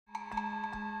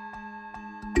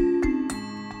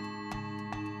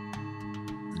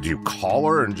Do you call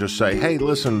her and just say, hey,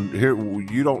 listen, here,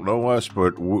 you don't know us,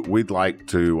 but we'd like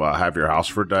to have your house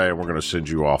for a day, and we're going to send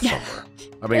you off somewhere?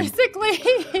 I mean,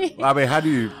 basically. I mean, how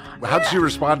did she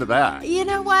respond to that? You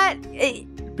know what?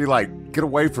 Be like, get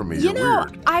away from me, you're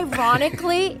weird.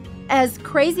 Ironically, as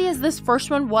crazy as this first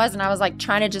one was, and I was like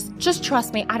trying to just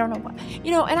trust me, I don't know what,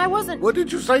 and I wasn't. What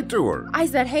did you say to her? I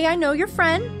said, hey, I know your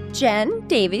friend, Jen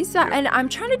Davies, and I'm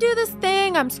trying to do this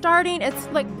thing. I'm starting. It's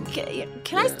like,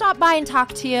 can I stop by and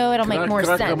talk to you? It'll make more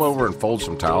sense. Can I come over and fold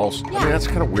some towels? Yeah. I mean, that's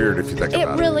kind of weird if you think about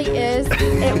it. It really is.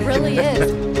 It really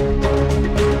is.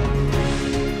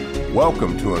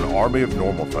 Welcome to an army of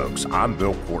normal folks. I'm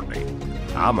Bill Courtney.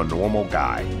 I'm a normal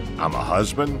guy. I'm a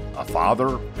husband, a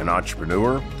father, an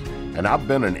entrepreneur, and I've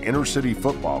been an inner-city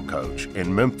football coach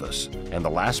in Memphis. And the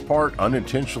last part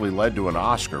unintentionally led to an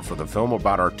Oscar for the film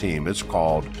about our team. It's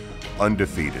called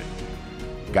Undefeated.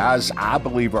 Guys, I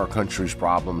believe our country's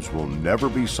problems will never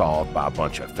be solved by a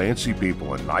bunch of fancy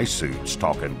people in nice suits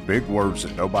talking big words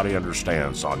that nobody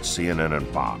understands on CNN and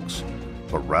Fox,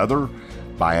 but rather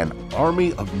by an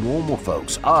army of normal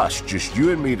folks, us, just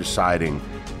you and me deciding,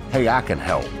 hey, I can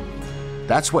help.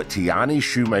 That's what Tiani,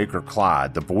 Shoemaker,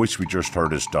 Clyde, the voice we just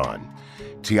heard, has done.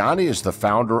 Tiani is the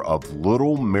founder of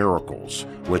Little Miracles,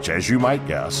 which, as you might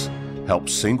guess,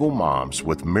 helps single moms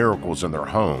with miracles in their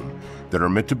home that are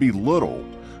meant to be little,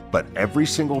 but every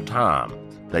single time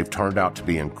they've turned out to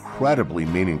be incredibly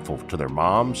meaningful to their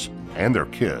moms and their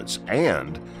kids,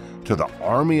 and to the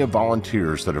army of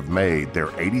volunteers that have made their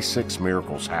 86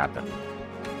 miracles happen.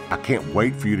 I can't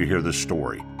wait for you to hear this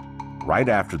story right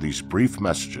after these brief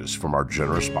messages from our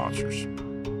generous sponsors.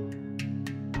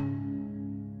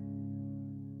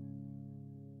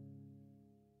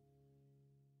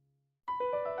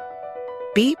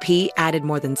 BP added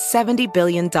more than $70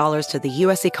 billion to the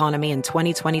U.S. economy in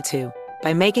 2022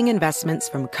 by making investments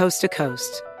from coast to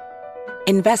coast.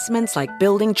 Investments like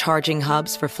building charging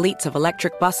hubs for fleets of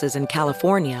electric buses in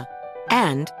California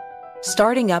and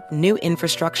starting up new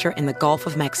infrastructure in the Gulf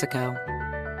of Mexico.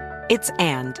 It's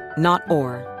and, not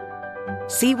or.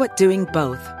 See what doing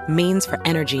both means for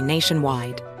energy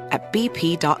nationwide at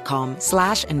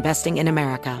bp.com/investing in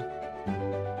America.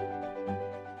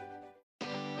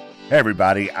 Hey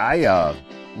everybody, I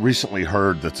recently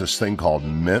heard that this thing called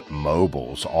Mint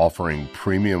Mobile's offering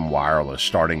premium wireless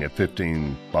starting at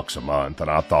 $15 a month,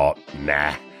 and I thought,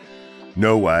 nah,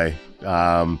 no way.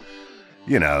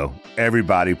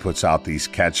 Everybody puts out these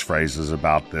catchphrases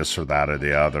about this or that or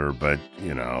the other, but,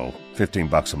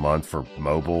 $15 a month for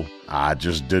mobile, I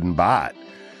just didn't buy it.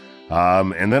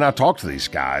 And then I talked to these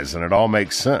guys, and it all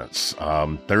makes sense.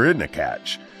 There isn't a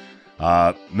catch.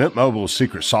 Mint Mobile's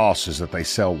secret sauce is that they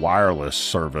sell wireless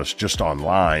service just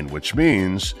online, which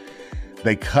means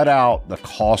they cut out the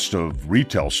cost of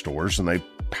retail stores and they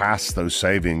pass those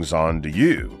savings on to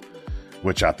you,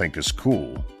 which I think is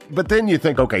cool. But then you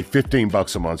think, okay,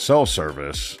 $15 a month cell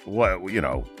service,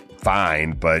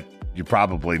 fine, but you're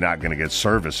probably not going to get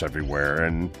service everywhere.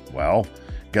 And, well,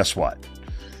 guess what?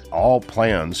 All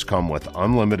plans come with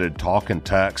unlimited talk and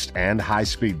text and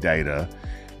high-speed data,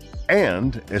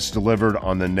 and it's delivered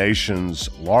on the nation's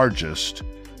largest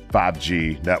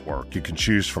 5G network. You can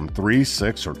choose from 3,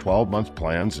 6, or 12-month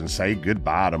plans and say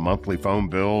goodbye to monthly phone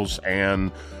bills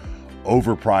and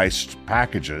overpriced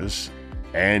packages,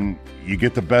 and you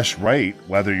get the best rate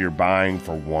whether you're buying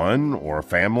for one or a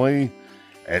family.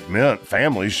 At Mint,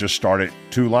 families just start at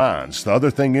 2 lines. The other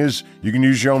thing is you can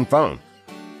use your own phone.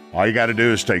 All you got to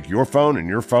do is take your phone and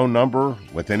your phone number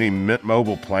with any Mint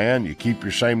Mobile plan. You keep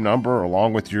your same number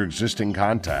along with your existing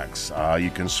contacts. You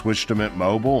can switch to Mint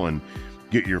Mobile and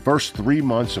get your first 3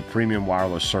 months of premium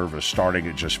wireless service starting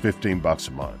at just $15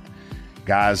 a month.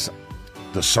 Guys,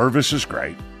 the service is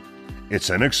great. It's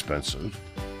inexpensive.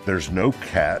 There's no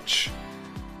catch.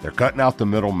 They're cutting out the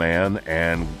middleman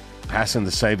and passing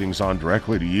the savings on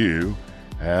directly to you.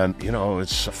 And,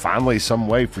 it's finally some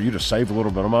way for you to save a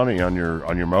little bit of money on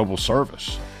your mobile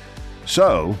service.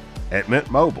 So, at Mint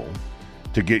Mobile,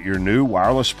 to get your new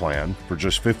wireless plan for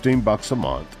just $15 a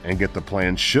month and get the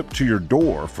plan shipped to your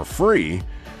door for free,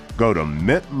 go to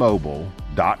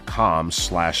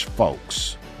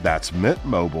mintmobile.com/folks. That's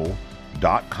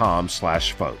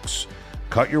mintmobile.com/folks.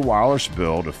 Cut your wireless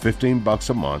bill to $15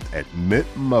 a month at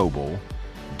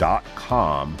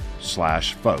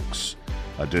mintmobile.com/folks.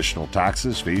 Additional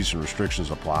taxes, fees, and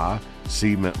restrictions apply.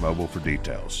 See Mint Mobile for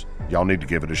details. Y'all need to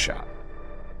give it a shot.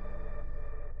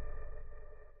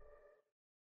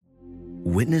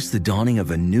 Witness the dawning of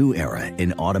a new era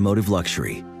in automotive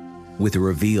luxury with a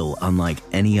reveal unlike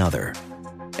any other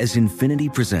as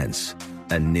Infiniti presents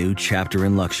a new chapter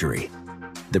in luxury,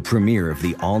 the premiere of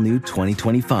the all-new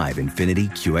 2025 Infiniti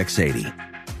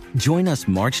QX80. Join us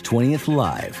March 20th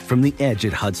live from the Edge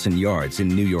at Hudson Yards in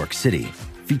New York City,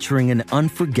 featuring an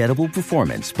unforgettable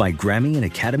performance by Grammy and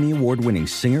Academy Award-winning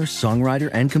singer, songwriter,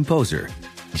 and composer,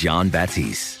 Jon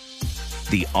Batiste.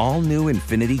 The all-new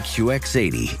Infiniti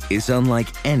QX80 is unlike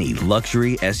any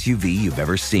luxury SUV you've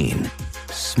ever seen.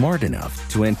 Smart enough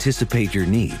to anticipate your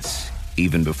needs,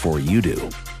 even before you do.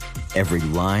 Every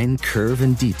line, curve,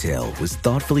 and detail was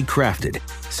thoughtfully crafted,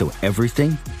 so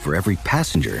everything for every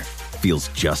passenger feels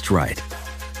just right.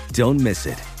 Don't miss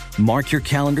it. Mark your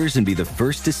calendars and be the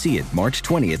first to see it March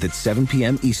 20th at 7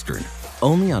 p.m. Eastern,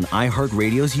 only on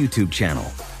iHeartRadio's YouTube channel.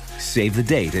 Save the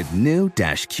date at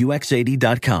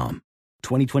new-QX80.com.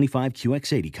 2025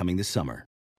 QX80 coming this summer.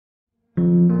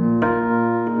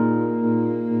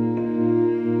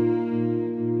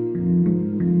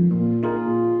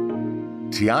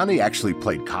 Tiani actually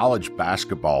played college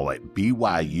basketball at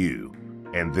BYU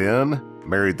and then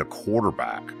married the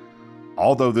quarterback.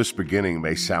 Although this beginning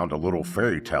may sound a little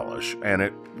fairy tale-ish, and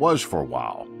it was for a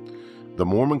while, the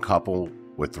Mormon couple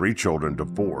with 3 children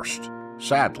divorced,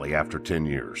 sadly, after 10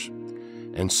 years.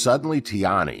 And suddenly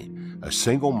Tiani, a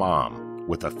single mom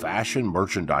with a fashion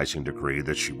merchandising degree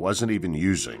that she wasn't even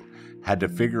using, had to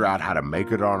figure out how to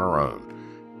make it on her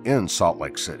own in Salt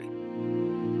Lake City.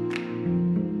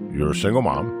 You're a single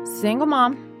mom. Single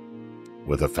mom.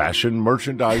 With a fashion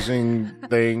merchandising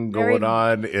thing going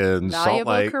on in Salt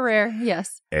Lake. Career,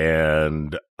 yes.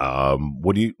 And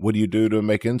what do you do to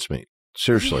make ends meet?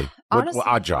 Seriously, what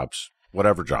odd jobs,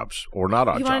 whatever jobs, or not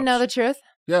odd jobs. You want to know the truth?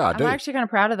 Yeah, I do. I'm actually kind of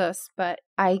proud of this, but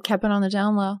I kept it on the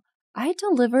down low. I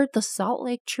delivered the Salt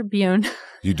Lake Tribune.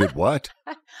 You did what?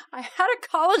 I had a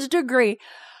college degree.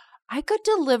 I could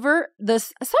deliver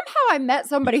this. Somehow I met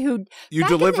somebody who... You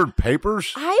delivered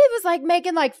papers? I was like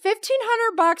making like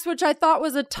 $1,500, which I thought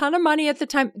was a ton of money at the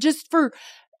time, just for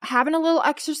having a little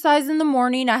exercise in the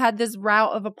morning. I had this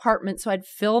route of apartments, so I'd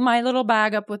fill my little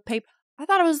bag up with paper. I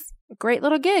thought it was a great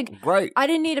little gig. Right. I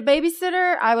didn't need a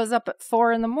babysitter. I was up at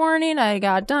 4 a.m. I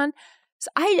got done.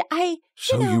 So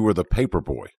you were the paper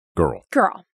boy girl.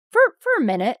 For a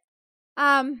minute.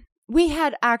 We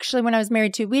had actually, when I was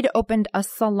married to, we'd opened a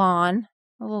salon,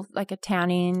 a little like a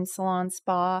tanning salon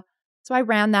spa. So I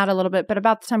ran that a little bit, but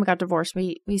about the time we got divorced,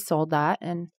 we sold that.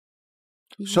 And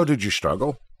so did you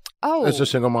struggle? Oh, as a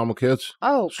single mom with kids?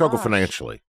 Oh, struggle gosh.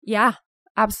 financially? Yeah,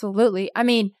 absolutely. I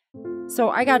mean, so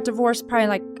I got divorced probably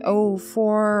like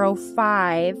 04,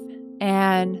 05,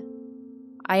 and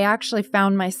I actually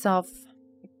found myself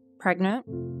pregnant,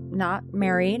 not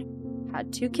married.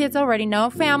 Had 2 kids already, no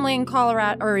family in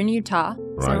Colorado or in Utah.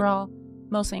 So right. we're all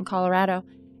mostly in Colorado.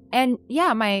 And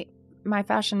yeah, my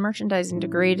fashion merchandising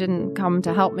degree didn't come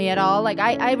to help me at all. Like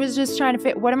I was just trying to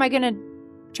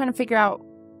trying to figure out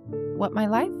what my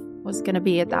life was going to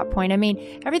be at that point. I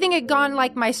mean, everything had gone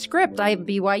like my script. I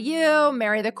BYU,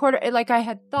 marry the quarter, like I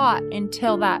had thought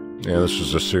until that. Yeah, this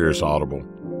was a serious audible.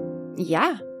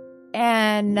 Yeah.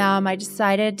 And I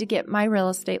decided to get my real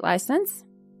estate license.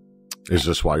 Is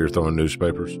this why you're throwing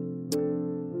newspapers?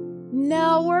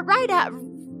 No, we're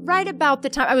right about the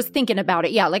time I was thinking about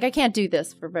it. Yeah, like I can't do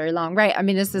this for very long, right? I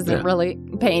mean, this isn't really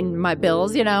paying my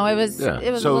bills, you know. It was so a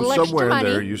little somewhere extra money.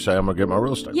 in there you say I'm gonna get my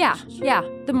real estate license. Yeah.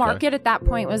 The market at that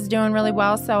point was doing really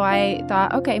well, so I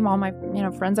thought, okay, all my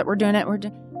friends that were doing it were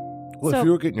doing. Well, if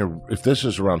you were getting if this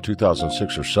is around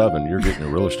 2006 or 7, you're getting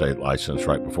your real estate license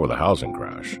right before the housing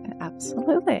crash.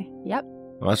 Absolutely. Yep.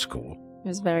 Well, that's cool. It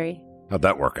was very. How'd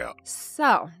that work out?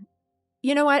 So,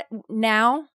 you know what?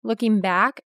 Now, looking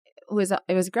back,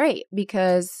 it was great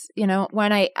because,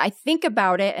 when I think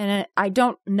about it, and I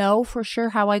don't know for sure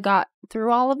how I got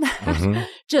through all of that, Mm-hmm.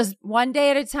 just one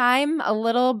day at a time, a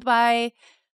little by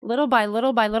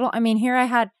little. I mean, here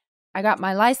I got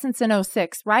my license in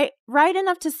 2006, right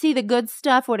enough to see the good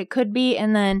stuff, what it could be,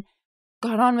 and then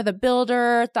got on with a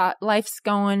builder, thought life's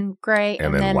going great.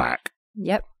 And then whack.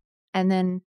 Yep. And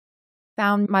then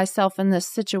found myself in this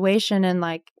situation, and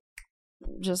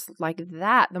just like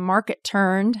that, the market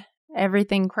turned,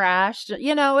 everything crashed.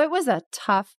 It was a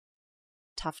tough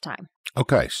time.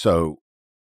 Okay, so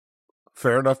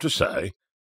fair enough to say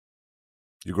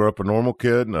you grew up a normal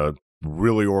kid in a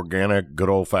really organic, good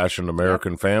old-fashioned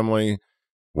American family,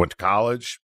 went to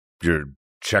college, you're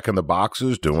checking the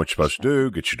boxes, doing what you're supposed to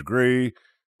do, get your degree,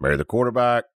 marry the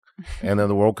quarterback, and then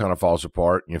the world kind of falls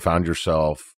apart, and you find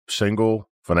yourself single,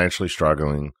 financially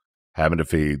struggling, having to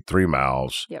feed 3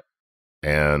 mouths. Yep.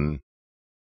 And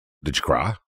did you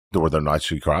cry? Were there nights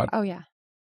you cried? Oh, yeah.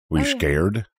 Were you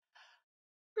scared?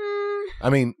 I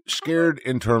mean, scared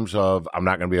in terms of I'm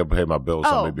not going to be able to pay my bills,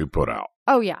 I'm going to be put out.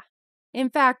 Oh, yeah. In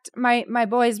fact, my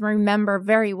boys remember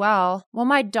very well. Well,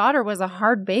 my daughter was a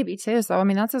hard baby too. So, I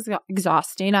mean, that's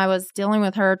exhausting. I was dealing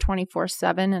with her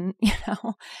 24/7 and,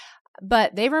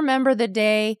 but they remember the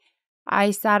day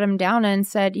I sat them down and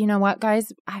said, you know what,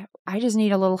 guys, I just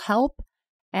need a little help.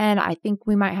 And I think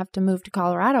we might have to move to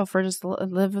Colorado for just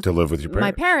live with your parents.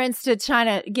 My parents to try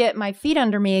to get my feet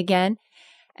under me again.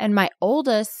 And my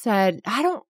oldest said,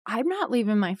 I'm not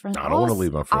leaving my friends. I don't want to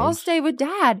leave my friends. I'll stay with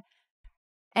Dad.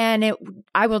 And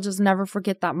I will just never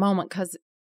forget that moment because.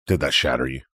 Did that shatter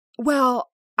you? Well,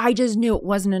 I just knew it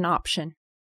wasn't an option.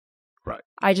 Right.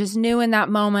 I just knew in that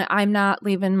moment, I'm not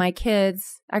leaving my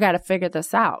kids. I got to figure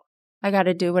this out. I got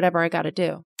to do whatever I got to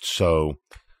do. So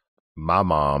my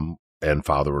mom and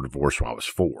father were divorced when I was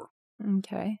 4.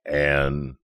 Okay.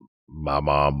 And my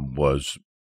mom was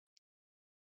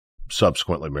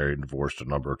subsequently married and divorced a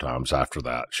number of times after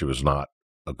that. She was not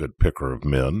a good picker of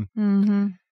men. Mm-hmm.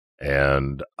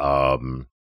 And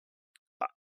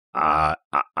I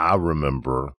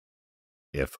remember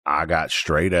if I got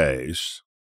straight A's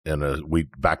in a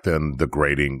week, back then the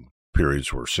grading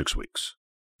periods were 6 weeks.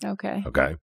 Okay.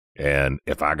 Okay. And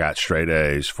if I got straight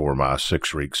A's for my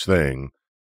 6 weeks thing,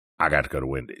 I got to go to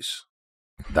Wendy's.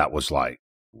 That was like,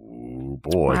 ooh,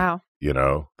 boy. Wow.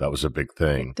 That was a big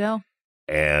thing. Big deal.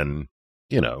 And,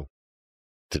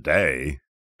 today,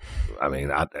 I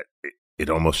mean, it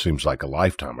almost seems like a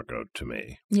lifetime ago to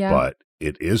me. Yeah. But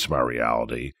it is my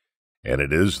reality. And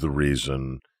it is the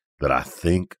reason that I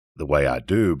think the way I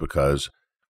do, because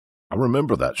I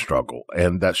remember that struggle.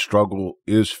 And that struggle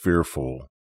is fearful.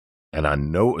 And I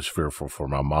know it was fearful for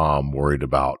my mom, worried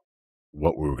about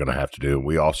what we were going to have to do. And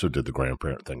we also did the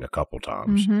grandparent thing a couple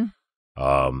times.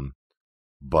 Mm-hmm.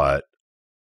 But,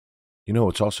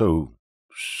 it's also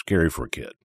scary for a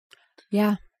kid.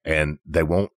 Yeah. And they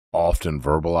won't often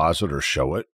verbalize it or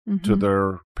show it to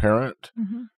their parent,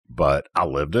 but I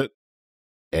lived it.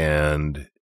 And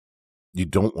you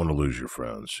don't want to lose your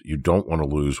friends. You don't want to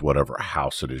lose whatever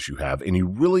house it is you have. And you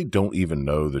really don't even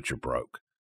know that you're broke.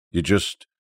 You just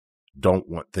don't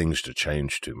want things to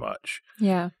change too much.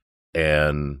 Yeah.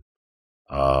 And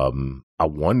I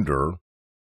wonder,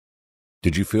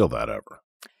 did you feel that ever?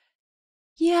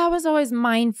 Yeah, I was always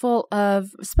mindful of,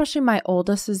 especially my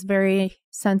oldest is very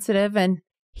sensitive, and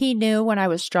he knew when I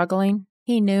was struggling.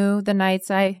 He knew the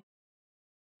nights I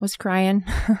was crying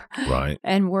right,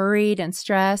 and worried and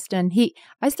stressed. And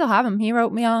I still have him. He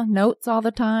wrote me on notes all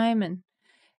the time and,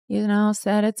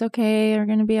 said it's okay. You're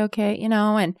going to be okay,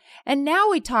 and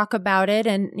now we talk about it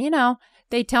and,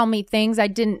 they tell me things I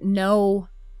didn't know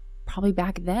probably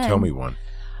back then. Tell me one.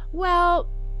 Well,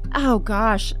 oh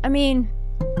gosh. I mean,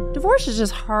 divorce is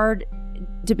just hard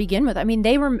to begin with. I mean,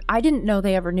 I didn't know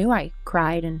they ever knew I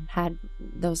cried and had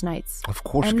those nights. Of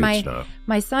course, and kids know.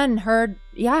 My son heard,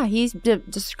 he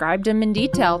described him in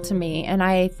detail to me, and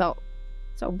I felt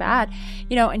so bad,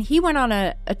 and he went on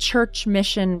a church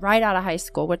mission right out of high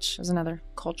school, which is another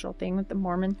cultural thing with the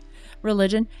Mormon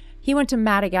religion. He went to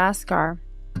Madagascar,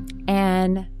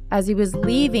 and as he was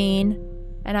leaving,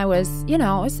 and I was,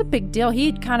 it's a big deal.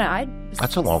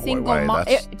 That's a long way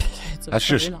away. That's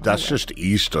just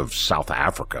east of South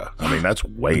Africa. I mean, that's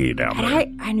way down there.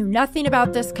 I knew nothing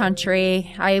about this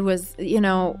country. I was,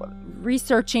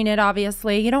 researching it,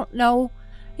 obviously. You don't know,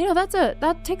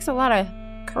 that takes a lot of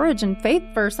courage and faith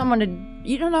for someone to,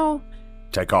 you don't know.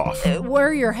 Take off.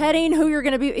 Where you're heading, who you're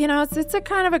going to be, it's a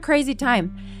kind of a crazy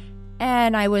time.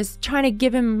 And I was trying to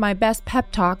give him my best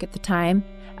pep talk at the time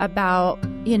about,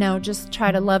 just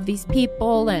try to love these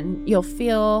people and you'll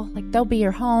feel like they'll be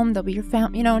your home, they'll be your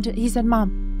family, He said,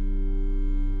 Mom,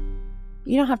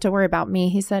 you don't have to worry about me.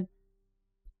 He said,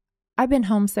 I've been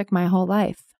homesick my whole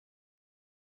life.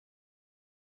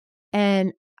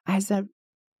 And I said,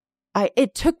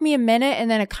 it took me a minute, and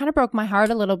then it kind of broke my heart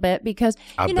a little bit because,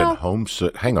 I've been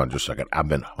homesick. Hang on just a second. I've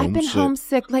been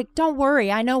homesick. Like, don't worry.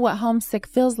 I know what homesick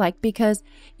feels like because,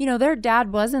 their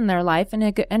dad was in their life and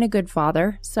a good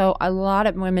father. So a lot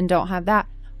of women don't have that.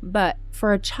 But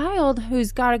for a child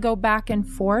who's got to go back and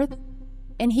forth,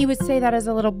 and he would say that as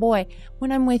a little boy,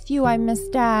 when I'm with you, I miss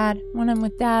Dad. When I'm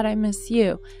with Dad, I miss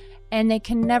you. And they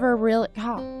can never really,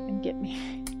 and get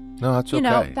me. No, that's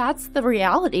okay. That's the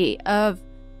reality of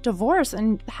divorce,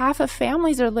 and half of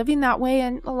families are living that way,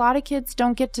 and a lot of kids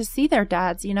don't get to see their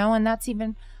dads, and that's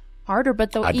even harder.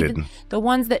 But the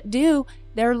ones that do,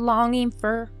 they're longing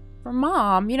for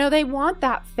mom. They want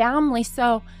that family.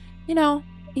 So,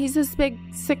 he's this big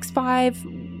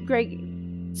 6'5", great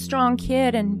strong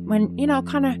kid, and when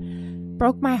kind of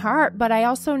broke my heart. But I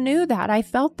also knew that I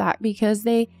felt that because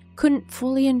they couldn't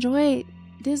fully enjoy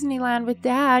Disneyland with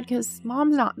Dad because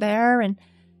Mom's not there, and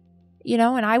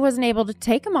and I wasn't able to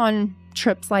take him on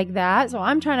trips like that. So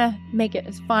I'm trying to make it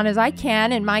as fun as I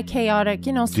can in my chaotic,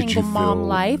 single mom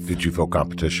life. Did you feel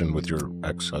competition with your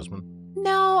ex-husband?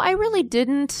 No, I really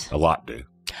didn't. A lot do.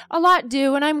 A lot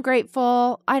do, and I'm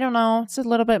grateful. I don't know. It's a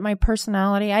little bit my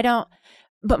personality.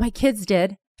 But my kids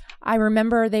did. I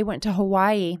remember they went to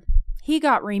Hawaii. He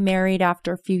got remarried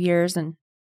after a few years, and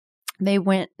they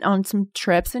went on some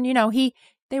trips, and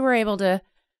they were able to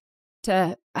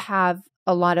have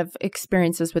a lot of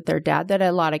experiences with their dad that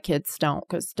a lot of kids don't,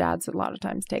 because dads a lot of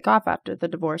times take off after the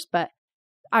divorce. But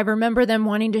I remember them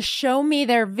wanting to show me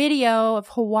their video of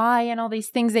Hawaii and all these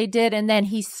things they did, and then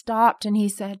he stopped and he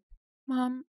said,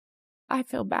 "Mom, I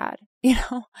feel bad,"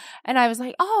 and I was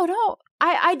like, "Oh no."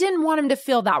 I didn't want him to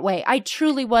feel that way. I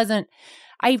truly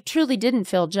didn't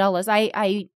feel jealous.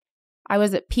 I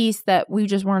was at peace that we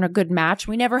just weren't a good match.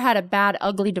 We never had a bad,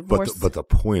 ugly divorce. But the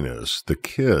point is, the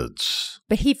kids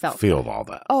he feel all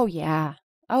that. Oh, yeah.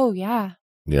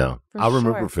 Yeah. I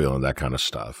remember sure. feeling that kind of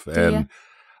stuff. And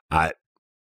the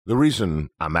reason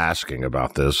I'm asking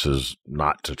about this is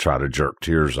not to try to jerk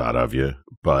tears out of you,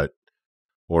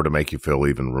 or to make you feel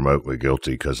even remotely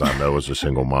guilty, because I know as a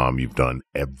single mom, you've done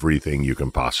everything you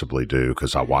can possibly do,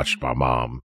 because I watched my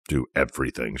mom do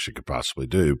everything she could possibly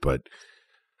do. But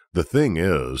the thing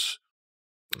is,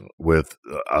 with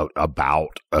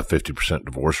about a 50%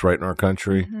 divorce rate in our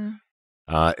country,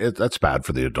 that's bad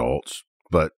for the adults,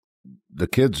 but the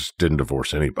kids didn't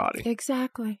divorce anybody.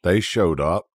 Exactly. They showed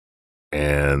up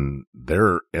and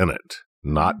they're in it,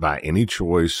 not by any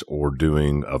choice or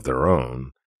doing of their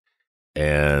own.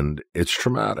 And it's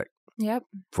traumatic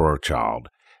for a child.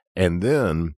 And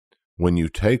then when you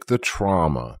take the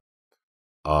trauma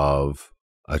of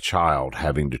a child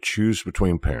having to choose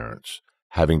between parents,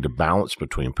 having to balance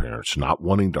between parents, not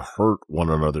wanting to hurt one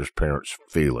another's parents'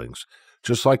 feelings,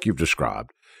 just like you've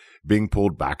described, being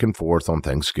pulled back and forth on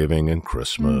Thanksgiving and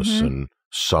Christmas and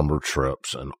summer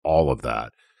trips and all of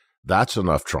that, that's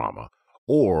enough trauma.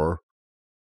 Or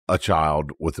a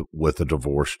child with a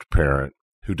divorced parent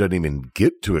who doesn't even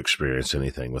get to experience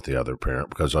anything with the other parent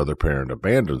because the other parent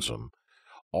abandons them.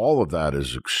 All of that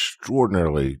is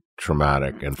extraordinarily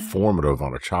traumatic and formative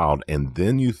on a child. And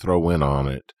then you throw in on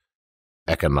it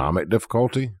economic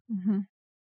difficulty.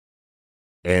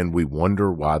 And we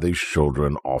wonder why these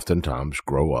children oftentimes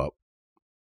grow up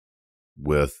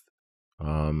with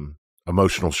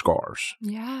emotional scars.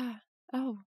 Yeah.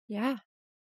 Oh, yeah.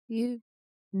 You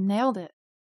nailed it.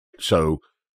 So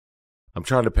I'm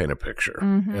trying to paint a picture.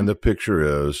 And the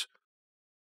picture is,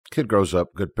 kid grows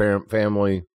up, good parent,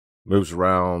 family, moves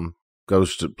around,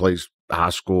 goes to plays high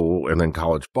school and then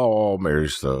college ball,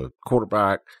 marries the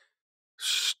quarterback,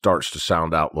 starts to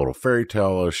sound out a little fairy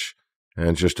tale-ish,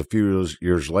 and just a few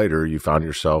years later, you find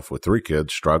yourself with 3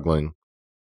 kids struggling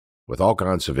with all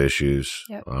kinds of issues,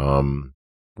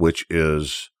 which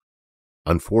is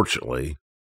unfortunately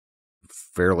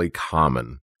fairly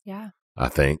common, I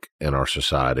think, in our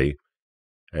society.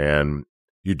 And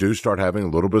you do start having a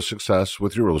little bit of success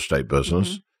with your real estate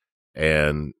business.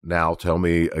 And now tell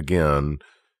me again,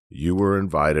 you were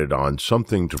invited on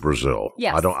something to Brazil.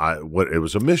 Yes. It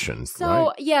was a mission. So,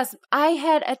 right? Yes,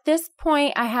 at this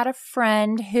point, I had a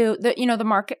friend who, the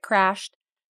market crashed.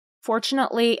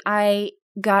 Fortunately, I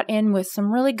got in with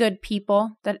some really good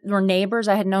people that were neighbors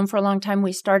I had known for a long time.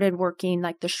 We started working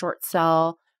like the short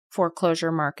sell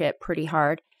foreclosure market pretty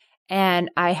hard. And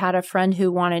I had a friend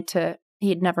who he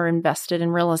had never invested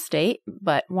in real estate,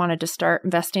 but wanted to start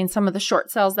investing in some of the short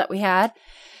sales that we had.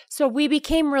 So we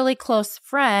became really close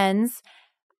friends.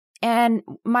 And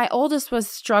my oldest was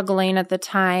struggling at the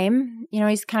time.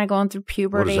 He's kind of going through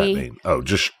puberty. What does that mean? Oh,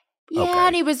 just... Yeah, okay.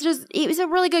 And he was a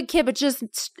really good kid, but just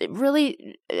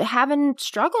really having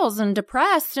struggles and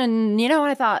depressed. And, and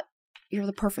I thought, you're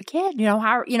the perfect kid.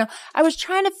 I was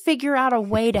trying to figure out a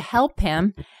way to help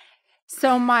him.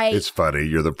 So it's funny.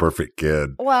 You're the perfect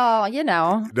kid. Well,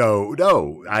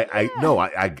 No,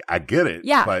 I get it.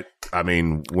 Yeah. But I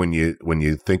mean, when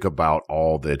you think about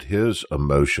all that his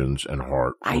emotions and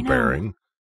heart were bearing,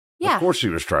 of course he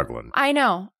was struggling. I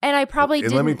know. And I probably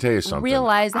didn't let me tell you something.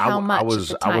 Realize how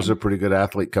much I was a pretty good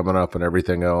athlete coming up and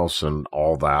everything else and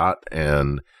all that.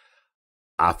 And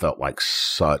I felt like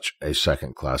such a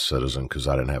second-class citizen because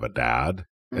I didn't have a dad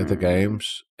at the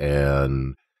games.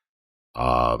 And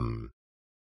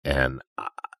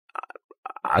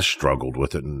I struggled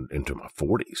with it into my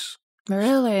 40s.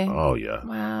 Really? Oh, yeah.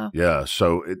 Wow. Yeah.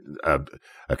 So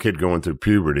a kid going through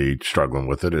puberty struggling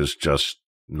with it is just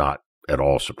not at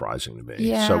all surprising to me.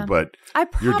 Yeah. So, but I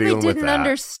probably you're dealing with didn't that.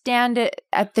 understand it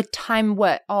at the time,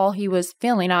 what all he was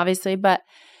feeling, obviously. But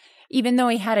even though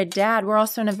he had a dad, we're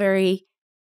also in a very,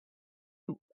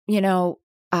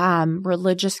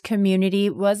 religious community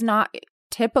was not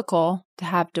typical to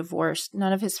have divorce.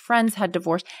 None of his friends had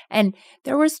divorce. And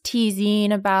there was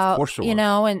teasing about,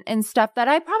 and stuff that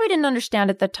I probably didn't understand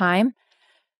at the time.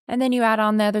 And then you add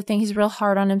on the other thing, he's real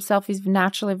hard on himself. He's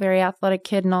naturally a very athletic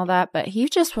kid and all that, but he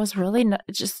just was really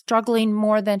just struggling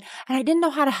more than, and I didn't know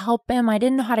how to help him. I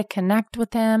didn't know how to connect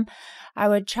with him. I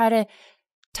would try to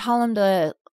tell him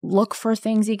to look for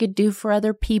things he could do for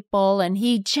other people. And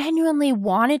he genuinely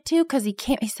wanted to, because he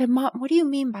said, Mom, what do you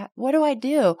mean by, what do I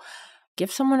do? Give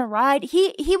someone a ride.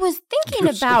 He was thinking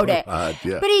about it, but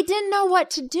he didn't know what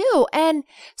to do. And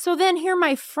so then here,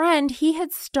 my friend, he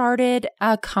had started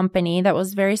a company that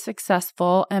was very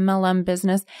successful, MLM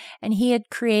business, and he had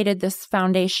created this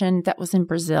foundation that was in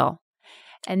Brazil.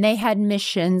 And they had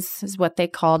missions, is what they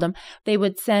called them. They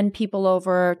would send people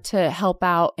over to help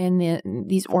out in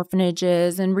these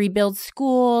orphanages and rebuild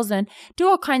schools and do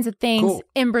all kinds of things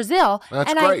in Brazil.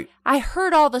 That's great. I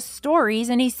heard all the stories,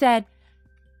 and he said,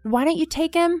 why don't you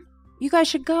take him? You guys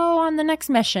should go on the next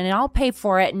mission, and I'll pay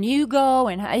for it. And you go,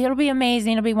 and it'll be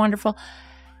amazing. It'll be wonderful.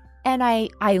 And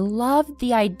I loved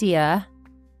the idea,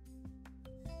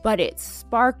 but it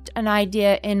sparked an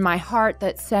idea in my heart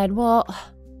that said, well,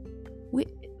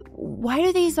 why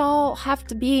do these all have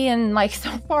to be in like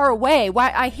so far away?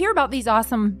 Why I hear about these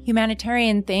awesome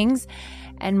humanitarian things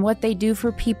and what they do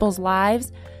for people's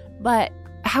lives, but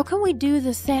how can we do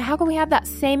the same? How can we have that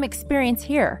same experience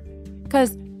here?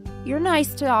 Because you're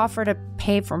nice to offer to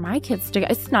pay for my kids to go.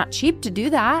 It's not cheap to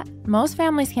do that. Most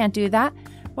families can't do that.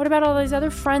 What about all these other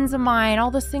friends of mine,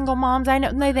 all the single moms I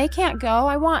know? They can't go.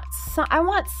 I want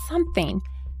something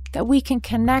that we can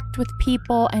connect with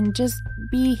people and just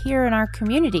be here in our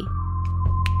community.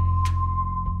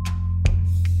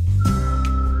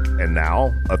 And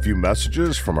now, a few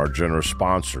messages from our generous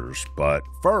sponsors. But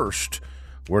first,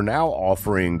 we're now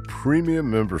offering premium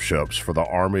memberships for the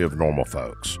Army of Normal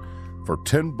Folks. For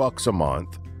 $10 a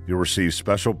month, you'll receive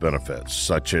special benefits,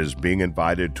 such as being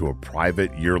invited to a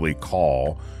private yearly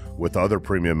call with other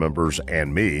premium members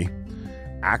and me,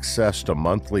 access to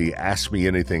monthly Ask Me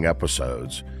Anything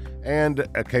episodes, and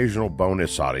occasional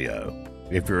bonus audio.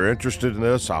 If you're interested in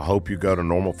this, I hope you go to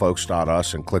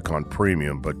normalfolks.us and click on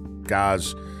premium. But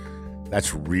guys,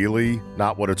 that's really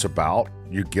not what it's about.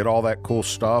 You get all that cool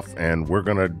stuff, and we're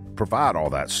going to provide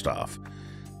all that stuff.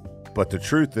 But the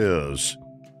truth is,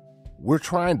 we're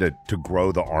trying to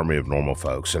grow the Army of Normal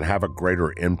Folks and have a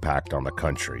greater impact on the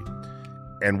country.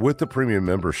 And with the premium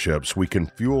memberships, we can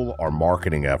fuel our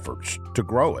marketing efforts to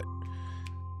grow it.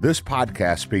 This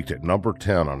podcast peaked at number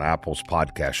 10 on Apple's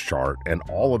podcast chart in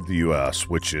all of the U.S.,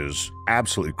 which is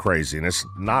absolutely crazy. And it's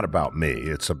not about me.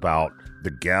 It's about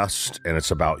the guest, and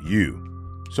it's about you.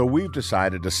 So we've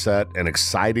decided to set an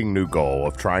exciting new goal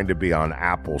of trying to be on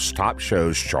Apple's top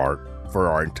shows chart for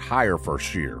our entire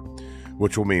first year,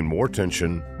 which will mean more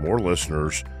attention, more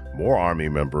listeners, more Army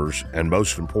members, and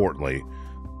most importantly,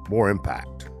 more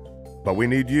impact. But we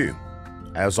need you,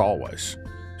 as always.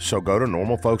 So go to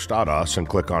normalfolks.us and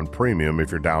click on premium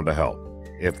if you're down to help.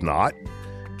 If not,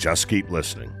 just keep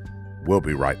listening. We'll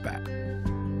be right back.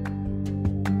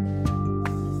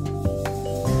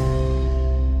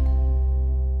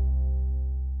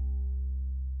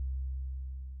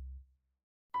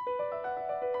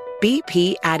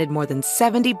 BP added more than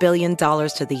 $70 billion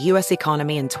to the U.S.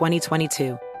 economy in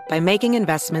 2022 by making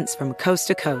investments from coast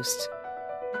to coast.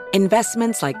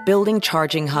 Investments like building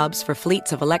charging hubs for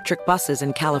fleets of electric buses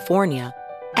in California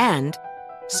and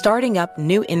starting up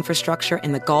new infrastructure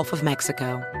in the Gulf of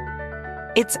Mexico.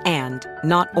 It's and,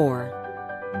 not or.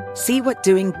 See what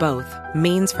doing both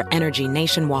means for energy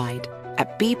nationwide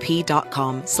at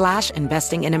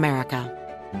bp.com/investing in America.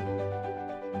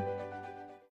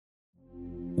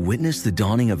 Witness the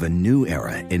dawning of a new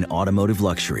era in automotive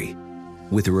luxury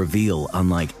with a reveal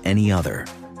unlike any other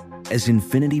as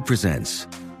Infiniti presents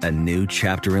a new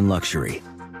chapter in luxury,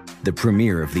 the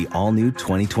premiere of the all-new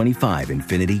 2025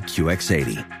 Infiniti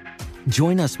QX80.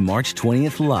 Join us March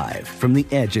 20th live from the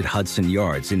Edge at Hudson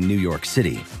Yards in New York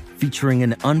City, featuring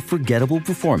an unforgettable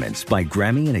performance by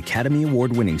Grammy and Academy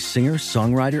Award-winning singer,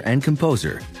 songwriter, and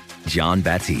composer, Jon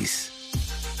Batiste.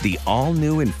 The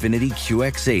all-new Infiniti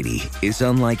QX80 is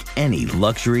unlike any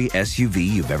luxury SUV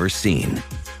you've ever seen.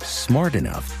 Smart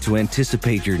enough to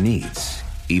anticipate your needs,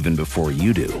 even before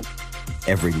you do.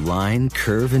 Every line,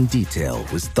 curve, and detail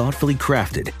was thoughtfully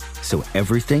crafted, so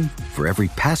everything for every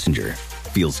passenger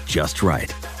feels just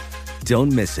right.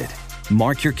 Don't miss it.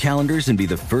 Mark your calendars and be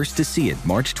the first to see it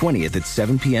March 20th at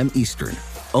 7 p.m. Eastern,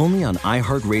 only on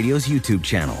iHeartRadio's YouTube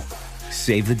channel.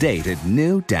 Save the date at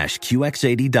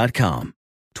new-QX80.com.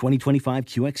 2025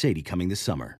 QX80 coming this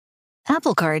summer.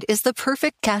 Apple Card is the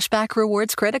perfect cashback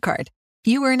rewards credit card.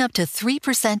 You earn up to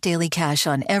 3% daily cash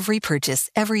on every purchase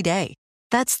every day.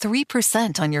 That's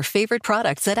 3% on your favorite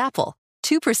products at Apple,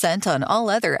 2% on all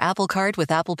other Apple Card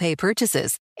with Apple Pay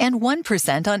purchases, and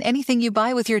 1% on anything you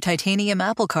buy with your titanium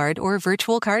Apple Card or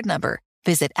virtual card number.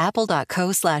 Visit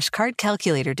apple.co/card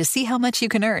calculator to see how much you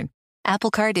can earn.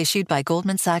 Apple Card issued by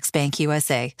Goldman Sachs Bank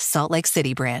USA, Salt Lake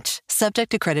City branch.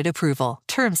 Subject to credit approval.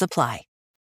 Terms apply.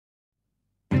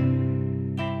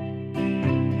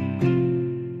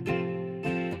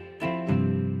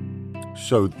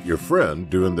 So your friend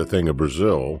doing the thing in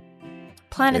Brazil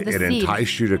Planted the it seed.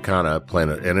 enticed you to kind of plant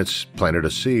it, and it's planted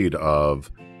a seed of,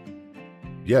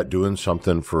 doing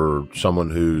something for someone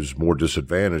who's more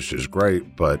disadvantaged is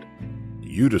great, but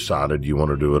you decided you want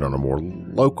to do it on a more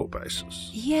local basis.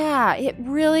 Yeah, it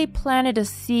really planted a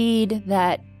seed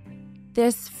that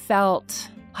this felt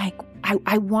like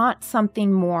I want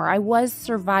something more. I was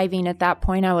surviving at that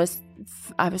point. I was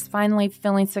finally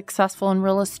feeling successful in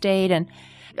real estate, and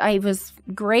I was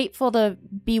grateful to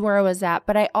be where I was at,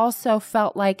 but I also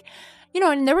felt like,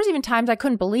 and there was even times I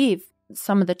couldn't believe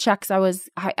some of the checks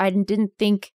I didn't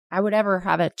think I would ever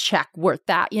have a check worth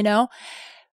that,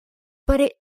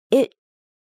 But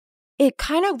it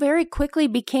kind of very quickly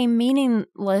became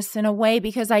meaningless in a way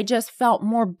because I just felt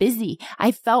more busy.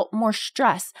 I felt more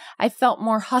stress. I felt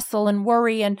more hustle and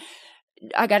worry, and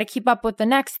I got to keep up with the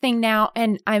next thing now.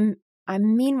 And I'm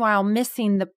meanwhile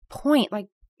missing the point,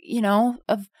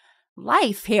 of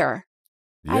life here.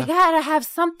 Yeah. I gotta have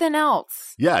something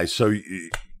else. Yeah. So,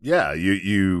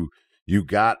 you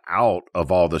got out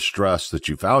of all the stress that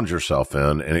you found yourself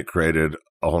in, and it created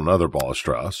a whole nother ball of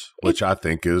stress, which I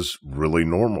think is really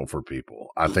normal for people.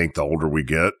 I think the older we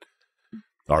get,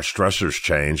 our stressors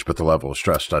change, but the level of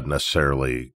stress doesn't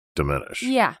necessarily diminish.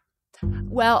 Yeah.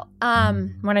 Well,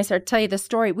 when I started to tell you the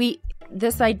story,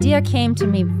 this idea came to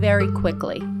me very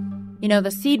quickly.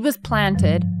 The seed was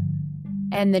planted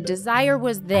and the desire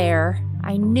was there.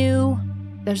 I knew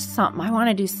there's something. I want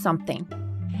to do something.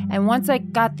 And once I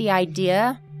got the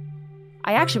idea,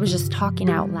 I actually was just talking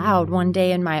out loud one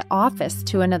day in my office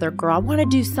to another girl. I want to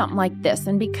do something like this.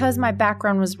 And because my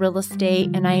background was real estate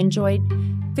and I enjoyed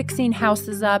fixing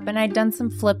houses up and I'd done some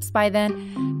flips by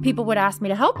then, people would ask me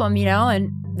to help them,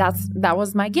 and that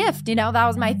was my gift. That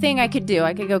was my thing I could do.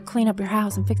 I could go clean up your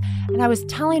house and fix. And I was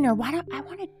telling her, I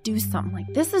want to do something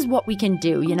like this is what we can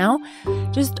do,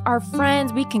 just our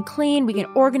friends, we can clean, we can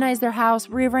organize their house,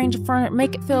 rearrange the furniture,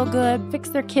 make it feel good, fix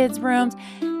their kids' rooms.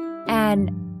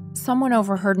 And someone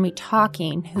overheard me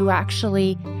talking who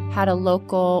actually had a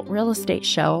local real estate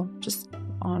show just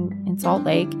in Salt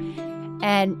Lake.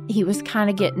 And he was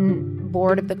kind of getting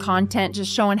bored of the content,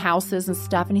 just showing houses and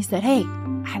stuff. And he said, hey,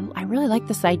 I really like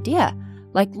this idea.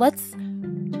 Like, let's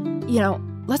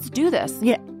do this.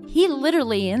 Yeah. He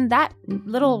literally, in that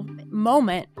little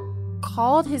moment,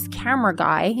 called his camera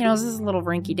guy, this is a little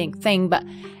rinky-dink thing,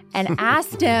 and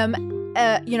asked him,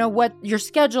 what your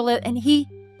schedule is. And he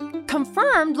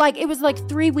confirmed, it was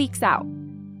 3 weeks out.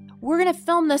 We're going to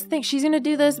film this thing. She's going to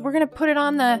do this. We're going to put it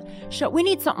on the show. We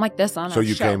need something like this on our show. So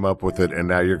you came up with it, and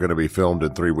now you're going to be filmed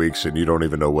in 3 weeks, and you don't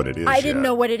even know what it is I didn't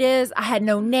know what it is. I had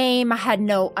no name. I had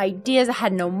no ideas. I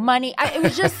had no money. It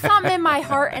was just something in my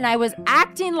heart, and I was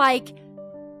acting like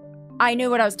I knew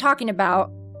what I was talking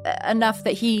about enough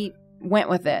that he went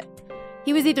with it.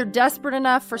 He was either desperate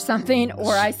enough for something,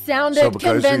 or I sounded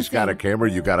convincing. So because he's got a camera,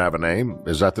 you got to have a name?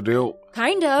 Is that the deal?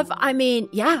 Kind of.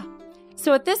 Yeah.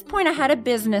 So at this point, I had a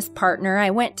business partner. I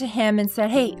went to him and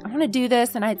said, hey, I want to do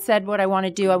this. And I'd said what I want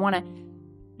to do. I want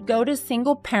to go to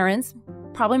single parents,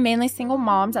 probably mainly single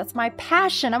moms. That's my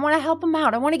passion. I want to help them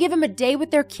out. I want to give them a day with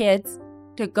their kids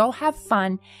to go have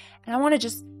fun. And I want to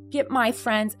just get my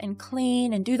friends and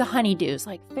clean and do the honeydews,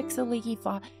 like fix a leaky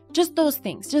faucet. Just those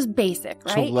things, just basic,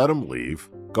 right? So let them leave,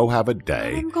 go have a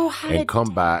day, and come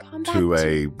back to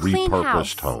a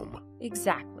repurposed home.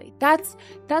 Exactly.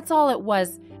 That's all it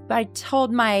was. But I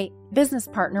told my business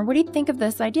partner, what do you think of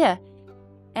this idea?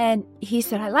 And he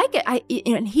said, I like it.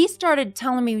 And he started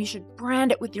telling me we should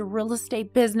brand it with your real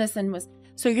estate business.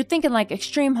 So you're thinking like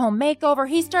Extreme Home Makeover.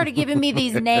 He started giving me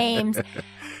these names.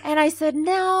 And I said,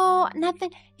 no,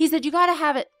 nothing. He said, you got to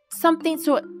have it something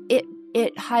so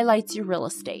it highlights your real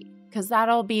estate, because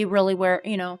that'll be really where,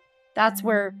 that's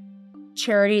where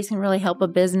charities can really help a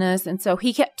business. And so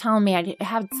he kept telling me I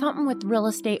had something with real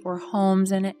estate or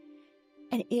homes in it.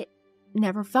 And it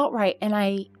never felt right. And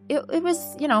it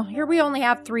was, here we only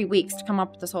have 3 weeks to come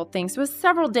up with this whole thing. So it was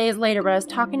several days later, but I was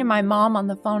talking to my mom on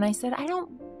the phone. I said, I don't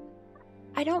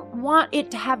want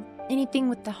it to have anything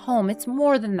with the home. It's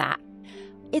more than that.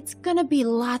 It's going to be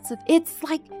it's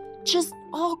like just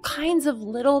all kinds of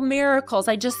little miracles.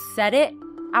 I just said it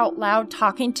out loud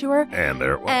talking to her. And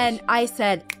there it was. And I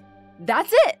said,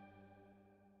 that's it.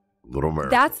 Little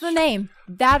Miracles. That's the name.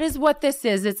 That is what this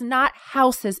is. It's not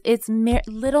houses. It's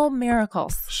little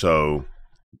miracles. So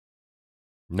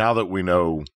now that we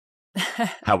know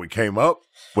how we came up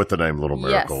with the name Little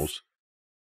Miracles,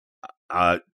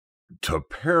 to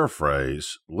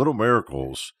paraphrase, Little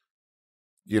Miracles,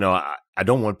 I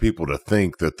don't want people to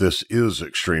think that this is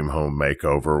Extreme Home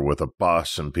Makeover with a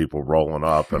bus and people rolling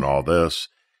up and all this.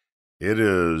 It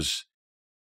is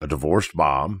a divorced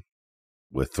mom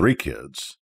with 3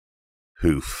 kids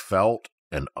who felt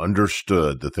and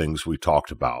understood the things we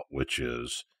talked about, which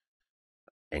is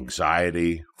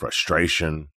anxiety,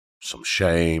 frustration, some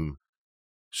shame.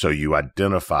 So you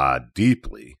identify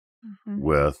deeply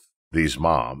with these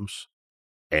moms,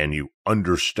 and you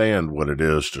understand what it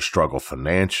is to struggle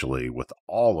financially with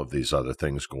all of these other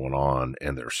things going on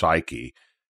in their psyche,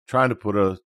 trying to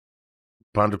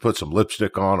put some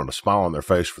lipstick on and a smile on their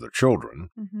face for their children,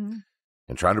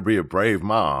 and trying to be a brave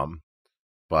mom,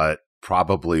 but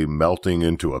probably melting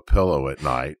into a pillow at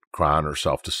night, crying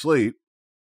herself to sleep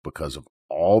because of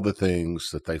all the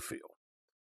things that they feel.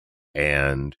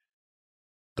 And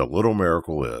the little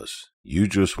miracle is you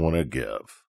just want to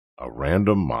give a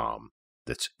random mom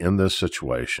that's in this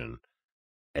situation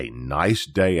a nice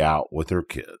day out with her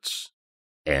kids.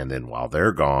 And then while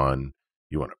they're gone,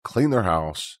 you want to clean their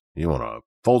house, you want to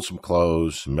fold some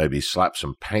clothes, maybe slap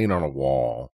some paint on a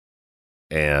wall,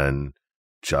 and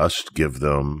just give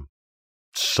them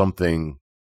something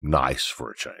nice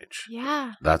for a change.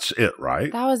 Yeah. That's it,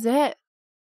 right? That was it.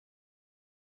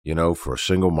 For a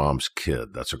single mom's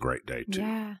kid, that's a great day too.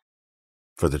 Yeah.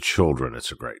 For the children,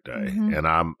 it's a great day. And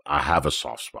I have a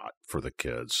soft spot for the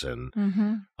kids. And,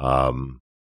 I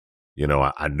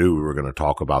knew we were going to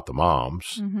talk about the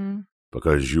moms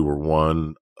because you were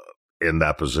one in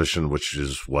that position, which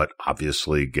is what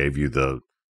obviously gave you the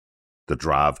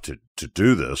drive to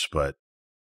do this. But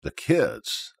the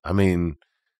kids,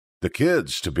 the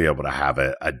kids to be able to have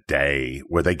a day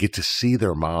where they get to see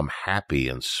their mom happy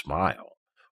and smile,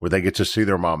 where they get to see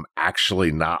their mom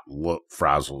actually not look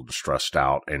frazzled, stressed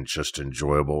out, and just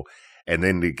enjoyable. And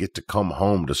then to get to come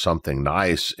home to something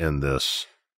nice in this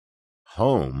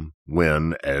home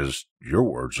when, as your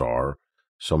words are,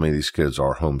 so many of these kids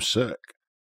are homesick,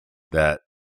 that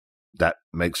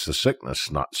makes the sickness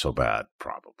not so bad,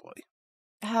 probably.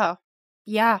 Oh,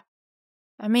 yeah.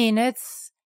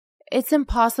 It's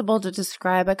impossible to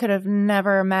describe. I could have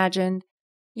never imagined.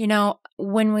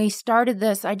 When we started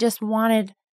this, I just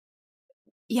wanted,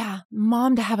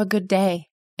 mom to have a good day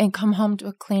and come home to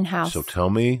a clean house. So tell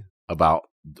me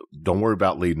don't worry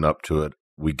about leading up to it.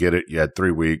 We get it. You had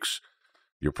 3 weeks.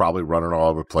 You're probably running all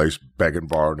over the place, begging,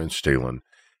 borrowing, and stealing.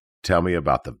 Tell me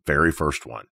about the very first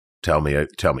one. Tell me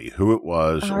who it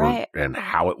was and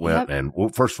how it went. Yep. And well,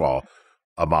 first of all,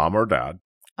 a mom or a dad?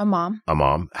 A mom. A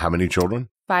mom. How many children?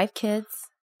 5 kids.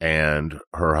 And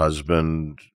her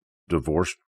husband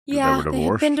divorced? Yeah, they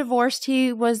had been divorced.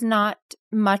 He was not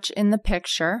much in the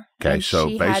picture. Okay,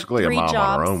 so basically a mom jobs.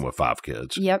 On her own with 5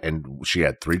 kids. Yep. And she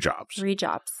had 3 jobs. 3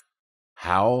 jobs.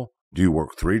 How do you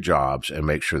work 3 jobs and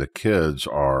make sure the kids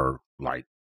are,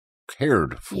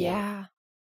 cared for? Yeah,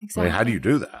 exactly. How do you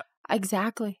do that?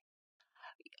 Exactly.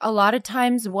 A lot of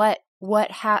times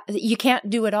you can't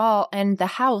do it all, and the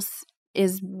house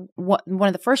is one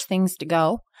of the first things to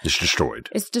go. It's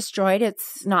destroyed.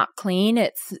 It's not clean.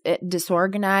 It's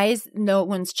disorganized. No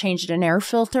one's changed an air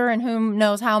filter in whom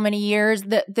knows how many years.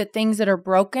 The things that are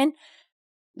broken.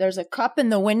 There's a cup in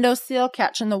the windowsill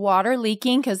catching the water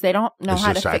leaking because they don't know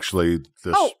how to fix it. Is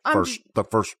this actually the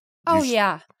first? Oh,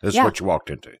 yeah. This is what you walked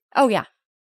into? Oh, yeah.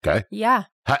 Okay. Yeah.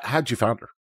 How'd you find her?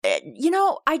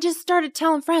 I just started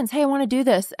telling friends, hey, I want to do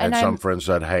this. And some friends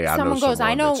said, hey, I know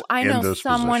someone I know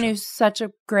someone who's such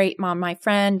a great mom, my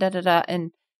friend, da-da-da.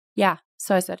 And yeah,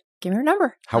 so I said, give me her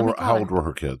number. How old were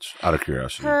her kids, out of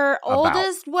curiosity? Her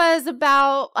oldest was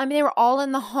they were all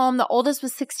in the home. The oldest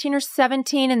was 16 or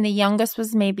 17, and the youngest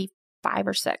was maybe 5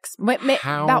 or 6.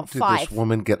 How about did 5. this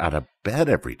woman get out of bed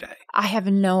every day? I have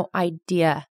no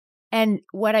idea. And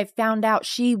what I found out,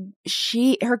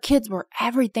 her kids were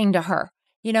everything to her.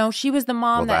 She was the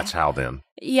mom. Well, that's how then.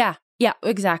 Yeah,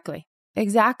 exactly.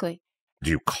 Do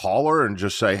you call her and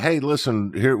just say, hey,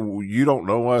 listen, here, you don't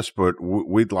know us, but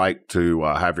we'd like to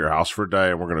have your house for a day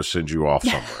and we're going to send you off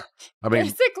somewhere?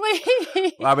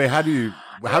 Basically. How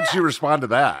did she respond to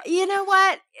that? You know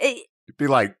what? It'd be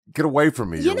like, get away from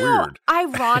me. You're weird.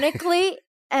 Ironically,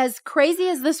 as crazy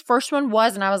as this first one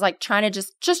was, and I was like trying to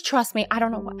just trust me. I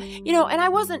don't know what, and I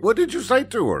wasn't. What did you say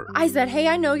to her? I said, hey,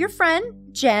 I know your friend,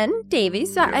 Jen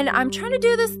Davies, and I'm trying to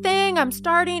do this thing. I'm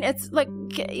starting. It's like,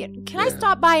 can I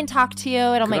stop by and talk to you?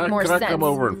 It'll make more sense. Can I come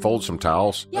over and fold some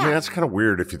towels? Yeah. I mean, that's kind of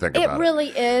weird if you think about it. It really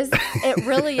is. It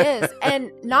really is.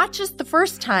 And not just the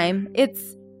first time.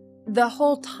 It's the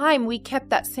whole time we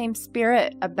kept that same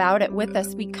spirit about it with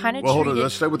us. We kind of hold on.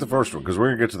 Let's stay with the first one because we're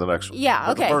going to get to the next one.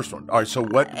 Yeah, okay. The first one. All right, so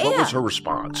what was her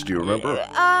response? Do you remember?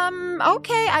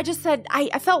 Okay. I just said,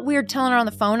 I felt weird telling her on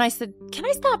the phone. I said, can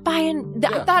I stop by? And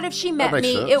I thought if she met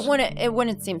me, it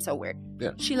wouldn't seem so weird.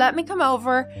 Yeah. She let me come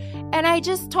over, and I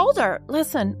just told her,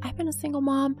 listen, I've been a single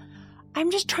mom.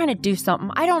 I'm just trying to do something.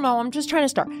 I don't know. I'm just trying to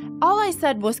start. All I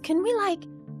said was, can we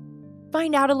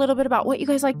find out a little bit about what you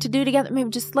guys like to do together? Maybe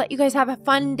just let you guys have a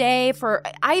fun day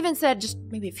I even said just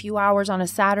maybe a few hours on a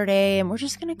Saturday, and we're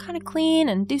just going to kind of clean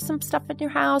and do some stuff in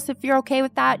your house if you're okay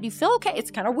with that. Do you feel okay?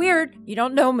 It's kind of weird. You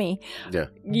don't know me. Yeah.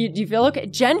 Do you feel okay?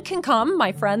 Jen can come,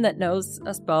 my friend that knows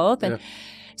us both. And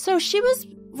so she was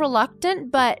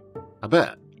reluctant, but I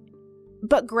bet.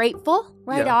 But grateful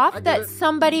off that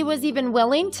somebody was even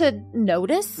willing to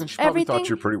notice and she probably everything. Thought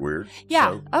you're pretty weird.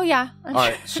 Yeah. So. Oh, yeah. All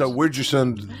right. So where'd you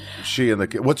send she and the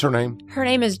kid? What's her name? Her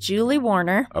name is Julie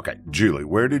Warner. Okay. Julie.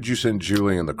 Where did you send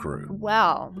Julie and the crew?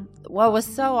 Well, what was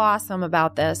so awesome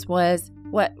about this was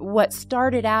what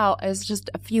started out as just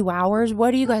a few hours.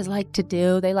 What do you guys like to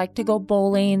do? They like to go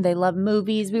bowling. They love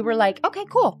movies. We were like, okay,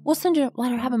 cool. We'll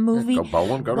let her have a movie. Go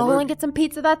bowling. Go bowling, get some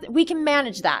pizza. We can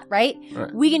manage that, right?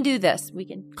 We can do this. We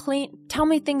can clean. Tell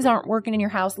me things aren't working in your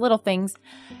house, little things.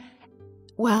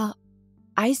 Well,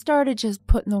 I started just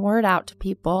putting the word out to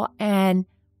people. And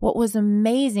what was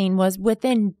amazing was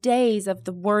within days of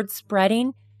the word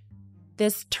spreading,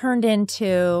 this turned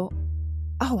into,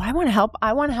 I want to help.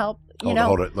 I want to help.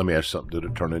 Hold it. Let me ask you something. Did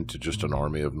it turn into just an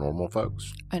army of normal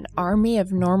folks? An army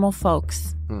of normal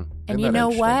folks. And you know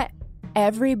what?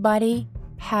 Everybody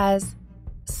has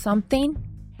something.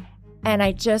 And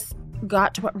I just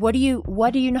got to, what do you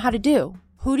know how to do?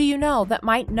 Who do you know that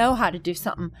might know how to do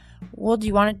something? Well, do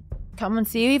you want to come and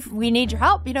see if we need your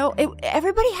help?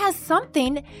 Everybody has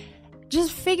something.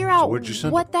 Just figure out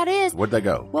what that is. Where'd they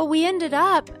go? Well, we ended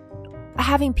up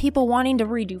having people wanting to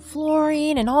redo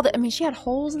flooring and all that. I mean, she had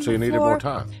holes in the floor. So you needed more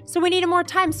time. So we needed more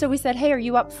time. So we said, hey, are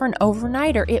you up for an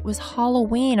overnighter? It was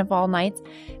Halloween of all nights.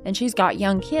 And she's got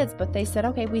young kids. But they said,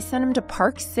 okay, we sent them to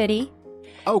Park City.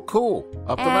 Oh, cool.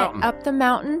 Up the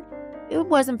mountain. It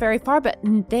wasn't very far, but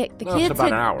the kids about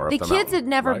an hour. The kids had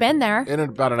never been there. In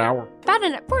about an hour?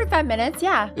 About 45 minutes,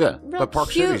 yeah. Yeah, but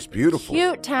Park City's beautiful.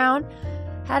 Cute town.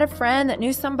 Had a friend that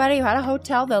knew somebody who had a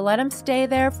hotel. They'll let him stay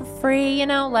there for free,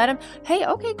 let him, hey,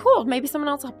 okay, cool. Maybe someone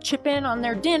else will chip in on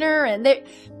their dinner. And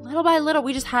little by little,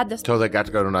 we just had this. So they got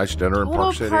to go to a nice dinner in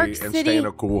Park City and stay in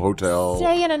a cool hotel.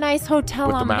 Stay in a nice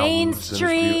hotel on Main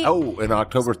Street. And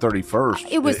October 31st.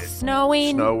 It was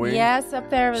snowing. Yes, up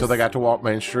there. So they got to walk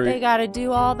Main Street. They got to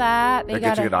do all that. They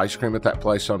get to get ice cream at that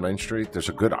place on Main Street. There's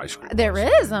a good ice cream. There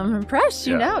is. I'm impressed,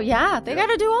 Yeah, they got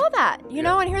to do all that,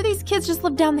 and here these kids just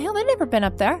live down the hill. They'd never been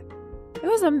up there. It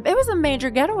was a major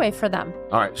getaway for them.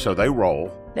 All right, so they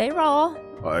roll. All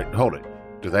right, hold it.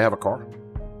 Do they have a car?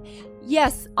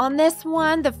 Yes, on this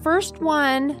one, the first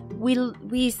one,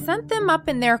 we sent them up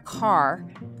in their car,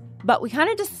 but we kind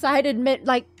of decided,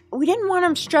 we didn't want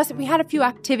them stressed. We had a few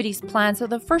activities planned. So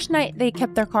the first night they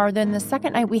kept their car. Then the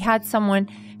second night we had someone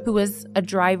who was a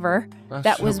driver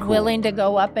that was willing to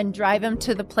go up and drive them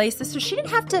to the places. So she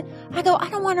didn't have to. I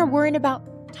don't want her worrying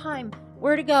about time.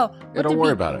 Where to go? Yeah, don't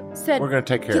worry about it. Said, we're going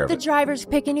to take care of it. Get the drivers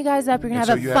picking you guys up. You're going to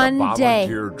have a fun day.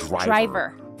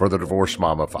 Driver for the Divorced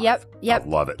Mama 5. Yep. I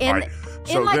love it. In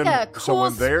a cool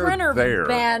Sprinter there,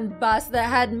 band bus that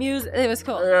had music. It was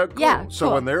cool. Cool. Yeah.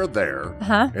 So when they're there,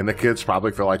 and the kids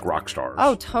probably feel like rock stars.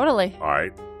 Oh, totally. All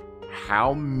right.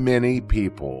 How many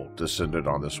people descended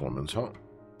on this woman's home?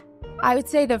 I would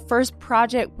say the first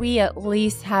project we at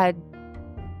least had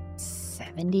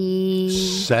 70?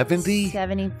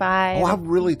 75. Oh, I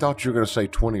really thought you were going to say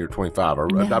 20 or 25.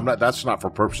 No. That's not for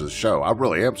purposes of the show. I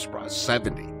really am surprised.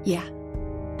 70. Yeah.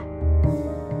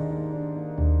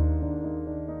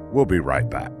 We'll be right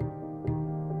back.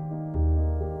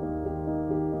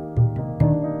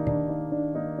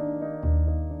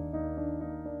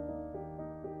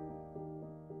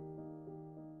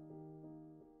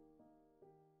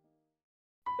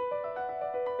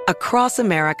 Across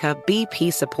America,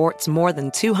 BP supports more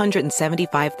than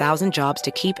 275,000 jobs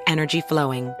to keep energy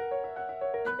flowing.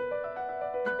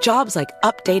 Jobs like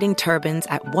updating turbines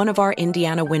at one of our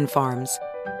Indiana wind farms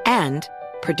and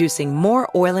producing more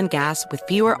oil and gas with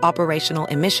fewer operational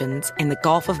emissions in the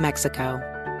Gulf of Mexico.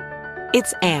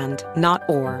 It's and, not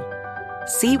or.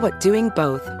 See what doing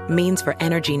both means for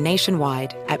energy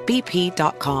nationwide at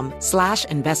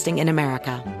bp.com/investing in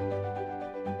America.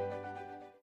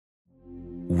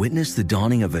 Witness the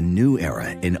dawning of a new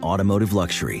era in automotive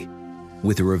luxury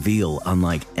with a reveal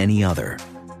unlike any other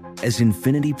as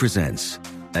Infiniti presents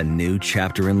a new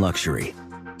chapter in luxury,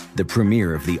 the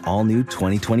premiere of the all-new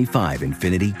 2025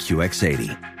 Infiniti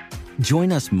QX80.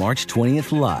 Join us March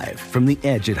 20th live from the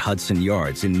Edge at Hudson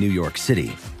Yards in New York City,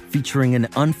 featuring an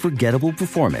unforgettable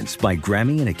performance by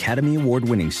Grammy and Academy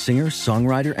Award-winning singer,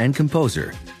 songwriter, and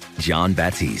composer, Jon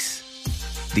Batiste.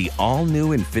 The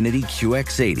all-new Infiniti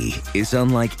QX80 is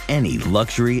unlike any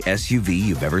luxury SUV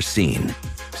you've ever seen.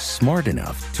 Smart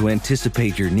enough to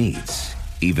anticipate your needs,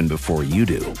 even before you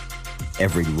do.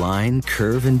 Every line,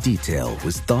 curve, and detail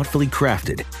was thoughtfully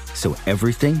crafted, so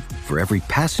everything for every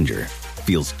passenger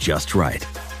feels just right.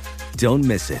 Don't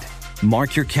miss it.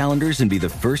 Mark your calendars and be the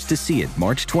first to see it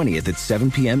March 20th at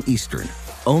 7 p.m. Eastern,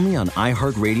 only on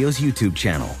iHeartRadio's YouTube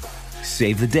channel.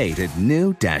 Save the date at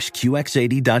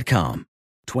new-QX80.com.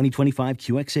 2025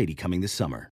 QX80 coming this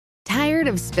summer. Tired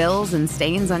of spills and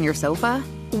stains on your sofa?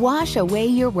 Wash away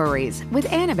your worries with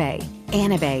Anabay.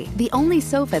 Anabay, the only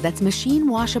sofa that's machine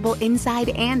washable inside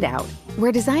and out,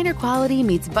 where designer quality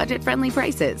meets budget-friendly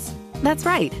prices. That's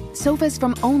right, sofas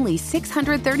from only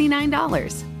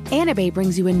 $639. Anabay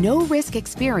brings you a no-risk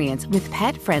experience with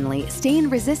pet-friendly,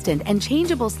 stain-resistant, and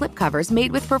changeable slipcovers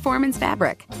made with performance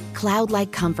fabric,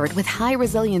 cloud-like comfort with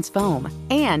high-resilience foam,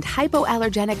 and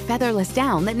hypoallergenic featherless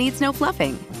down that needs no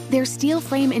fluffing. Their steel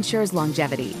frame ensures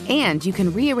longevity, and you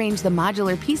can rearrange the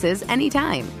modular pieces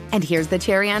anytime. And here's the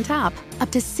cherry on top,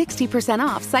 up to 60%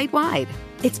 off site-wide.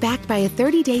 It's backed by a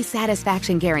 30-day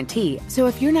satisfaction guarantee, so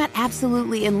if you're not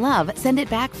absolutely in love, send it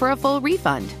back for a full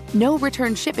refund. No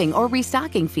return shipping or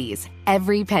restocking fees.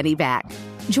 Every penny back.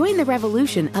 Join the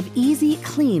revolution of easy,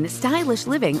 clean, stylish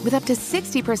living with up to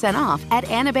 60% off at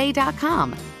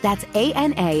anabay.com. That's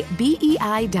ANABEI.com.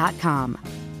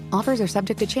 Offers are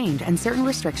subject to change and certain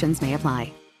restrictions may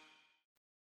apply.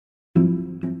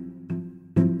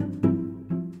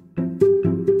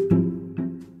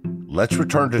 Let's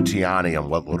return to Tiani and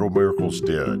what Little Miracles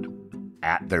did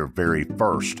at their very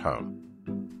first home.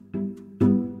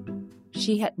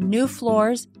 She had new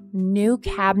floors, new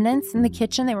cabinets in the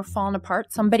kitchen. They were falling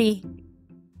apart. Somebody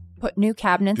put new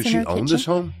cabinets in her kitchen. Did she own this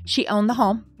home? She owned the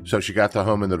home. So she got the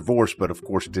home in the divorce, but of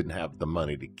course didn't have the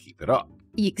money to keep it up.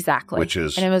 Exactly. Which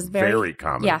is and it was very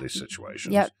common in these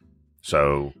situations. Yep.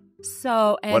 So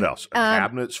and, what else?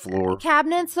 Cabinets, floor.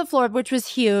 Cabinets, the floor, which was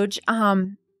huge.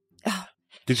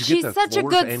 Did you get the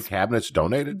floors and cabinets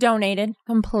donated? Donated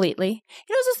completely.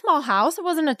 It was a small house. It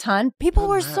wasn't a ton. People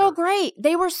were so great.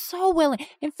 They were so willing.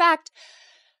 In fact,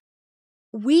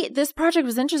 this project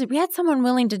was interesting. We had someone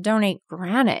willing to donate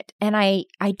granite, and I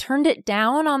turned it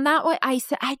down on that one. I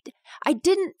said I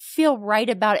didn't feel right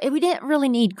about it. We didn't really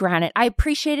need granite. I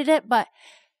appreciated it, but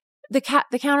the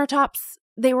countertops,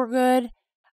 they were good.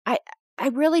 I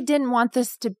really didn't want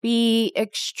this to be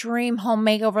extreme home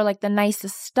makeover, like the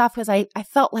nicest stuff, because I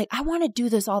felt like I want to do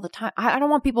this all the time. I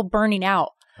don't want people burning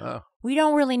out. Oh. We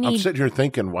don't really need... I'm sitting here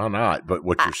thinking, why not? But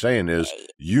what you're saying is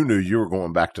you knew you were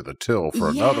going back to the till for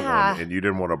another one, and you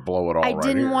didn't want to blow it all I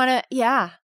didn't want to,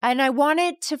 and I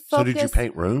wanted to focus... So did you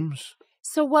paint rooms?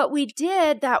 So what we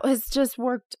did that was just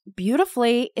worked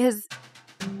beautifully is...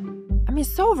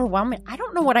 it's so overwhelming. I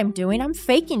don't know what I'm doing. I'm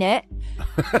faking it,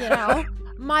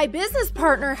 My business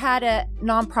partner had a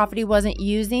nonprofit he wasn't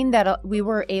using that we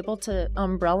were able to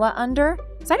umbrella under.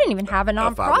 So I didn't even have a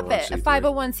nonprofit, a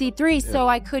 501c3, so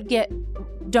I could get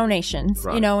donations,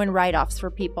 and write-offs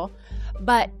for people.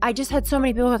 But I just had so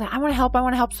many people that I want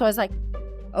to help. So I was like,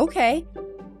 okay.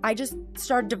 I just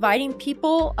started dividing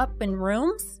people up in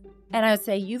rooms. And I would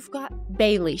say, you've got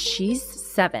Bailey. She's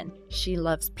 7. She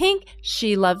loves pink.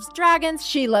 She loves dragons.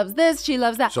 She loves this. She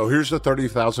loves that. So here's the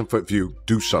 30,000-foot view.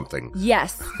 Do something.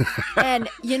 Yes. And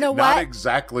you know what? Not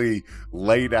exactly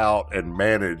laid out and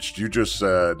managed. You just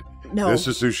said, this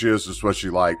is who she is. This is what she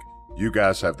like. You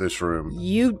guys have this room.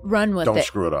 You run with it. Don't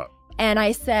screw it up. And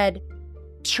I said,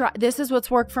 this is what's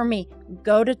worked for me.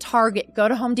 Go to Target, go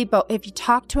to Home Depot. If you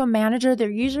talk to a manager, they're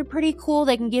usually pretty cool.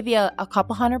 They can give you a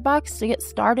couple $100 to get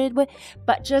started with,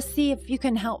 but just see if you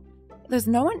can help. There's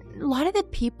a lot of the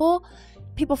people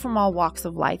from all walks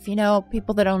of life,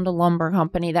 people that owned a lumber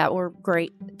company that were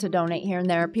great to donate here and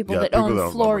there. People that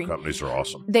own flooring. Lumber companies are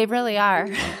awesome. They really are.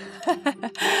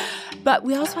 But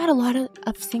we also had a lot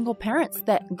of single parents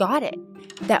that got it,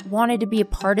 that wanted to be a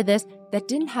part of this, that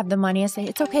didn't have the money. I say,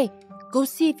 it's okay. Go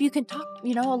see if you can talk,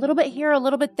 a little bit here, a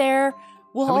little bit there.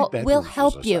 We'll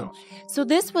help you. House? So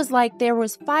this was like there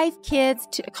was 5 kids.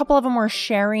 A couple of them were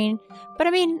sharing. But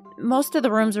I mean, most of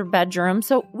the rooms were bedrooms.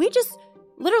 So we just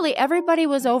literally everybody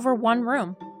was over one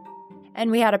room.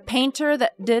 And we had a painter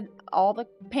that did all the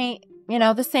paint,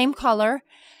 the same color.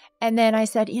 And then I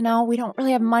said, we don't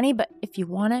really have money, but if you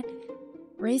want to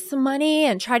raise some money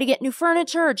and try to get new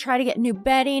furniture or try to get new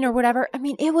bedding or whatever. I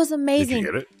mean, it was amazing. Did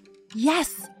you get it?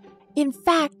 Yes. In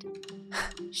fact,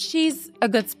 she's a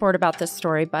good sport about this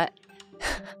story, but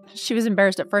she was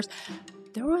embarrassed at first.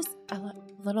 There was a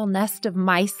little nest of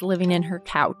mice living in her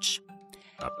couch.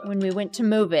 When we went to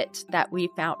move it that we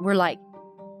found, we're like,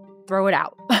 throw it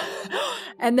out.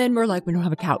 And then we're like, we don't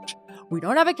have a couch. We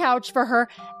don't have a couch for her.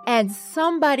 And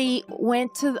somebody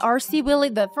went to RC Willie,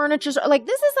 the furniture store. Like,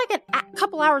 this is like a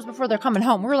couple hours before they're coming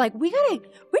home. We're like, we need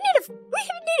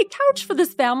a couch for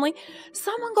this family.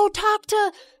 Someone go talk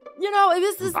to,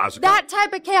 this is that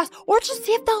type of chaos. Or just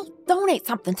see if they'll donate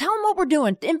something. Tell them what we're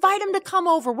doing. Invite them to come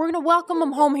over. We're going to welcome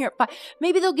them home here at 5.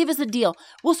 Maybe they'll give us a deal.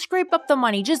 We'll scrape up the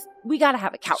money. We got to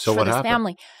have a couch for this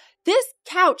family. This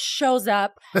couch shows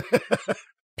up.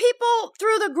 People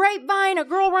through the grapevine, a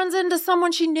girl runs into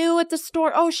someone she knew at the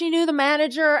store. Oh, she knew the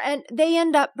manager, and they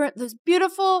end up this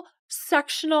beautiful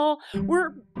sectional.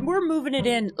 We're moving it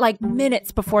in like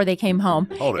minutes before they came home.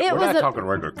 Hold it. We're not talking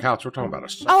regular couch. We're talking about a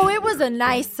sectional. Oh, it was a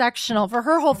nice sectional for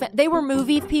her whole family. They were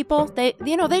movie people. They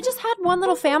just had one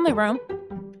little family room,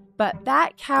 but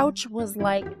that couch was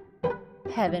like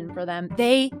heaven for them.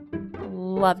 They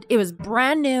loved it. Was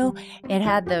brand new. It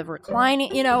had the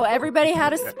reclining, everybody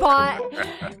had a spot,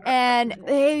 and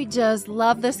they just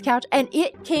loved this couch. And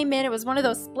it came in, it was one of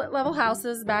those split level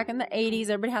houses back in the 80s.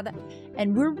 Everybody had that.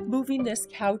 And we're moving this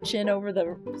couch in over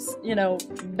the,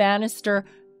 banister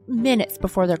minutes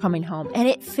before they're coming home. And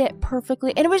it fit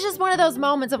perfectly. And it was just one of those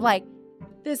moments of like,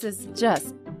 this is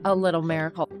just a little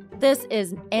miracle. This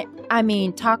is,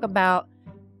 talk about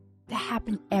that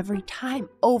happened every time,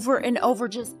 over and over.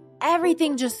 Just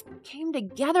everything just came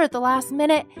together at the last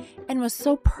minute and was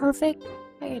so perfect.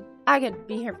 I could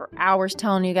be here for hours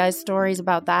telling you guys stories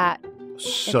about that.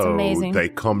 So it's amazing. They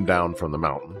come down from the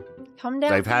mountain.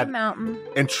 The mountain.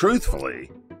 And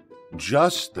truthfully,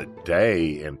 just the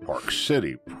day in Park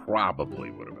City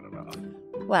probably would have been enough.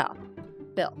 Well,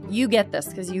 Bill, you get this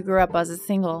because you grew up as a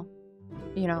single,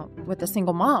 with a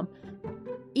single mom.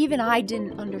 Even I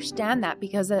didn't understand that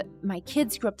because my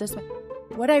kids grew up this way.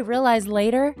 What I realized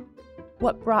later,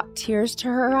 what brought tears to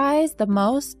her eyes the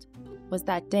most was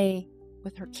that day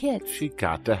with her kids. She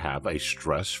got to have a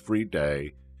stress-free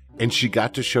day, and she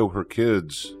got to show her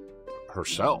kids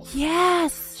herself.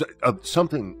 Yes.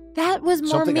 Something that was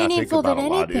more meaningful than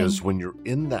anything. I think about a lot is when you're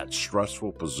in that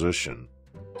stressful position,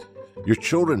 your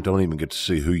children don't even get to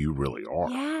see who you really are.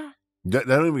 Yeah. They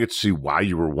don't even get to see why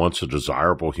you were once a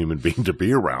desirable human being to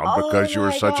be around because you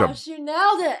were such you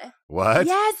nailed it. What?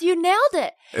 Yes, you nailed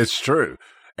it. It's true.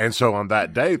 And so on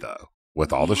that day, though,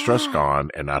 with all the stress gone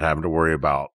and not having to worry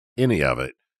about any of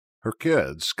it, her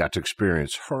kids got to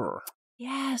experience her.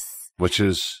 Yes. Which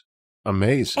is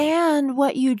amazing. And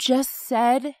what you just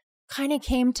said kind of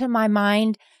came to my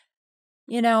mind,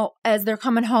 as they're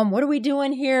coming home. What are we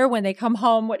doing here when they come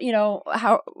home? What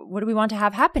do we want to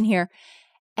have happen here?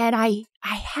 And I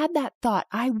had that thought.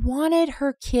 I wanted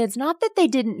her kids, not that they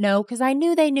didn't know, because I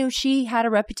knew they knew she had a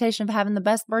reputation of having the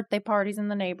best birthday parties in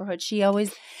the neighborhood. She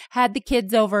always had the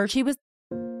kids over. She was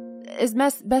as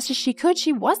best as she could.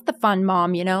 She was the fun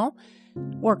mom,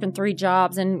 working 3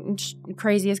 jobs and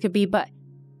crazy as could be. But,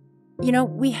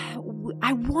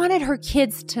 I wanted her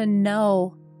kids to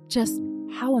know just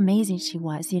how amazing she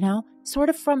was, sort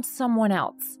of from someone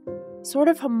else, sort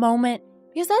of a moment.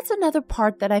 Because that's another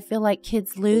part that I feel like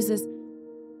kids lose is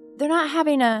they're not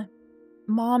having a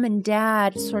mom and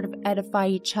dad sort of edify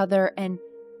each other and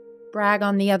brag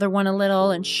on the other one a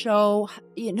little and show,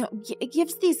 it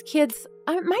gives these kids,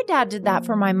 my dad did that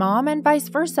for my mom and vice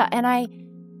versa. And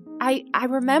I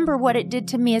remember what it did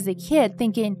to me as a kid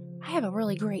thinking, I have a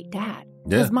really great dad.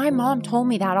 Because my mom told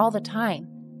me that all the time.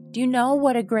 Do you know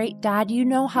what a great dad? Do you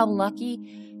know how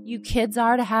lucky you kids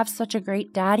are to have such a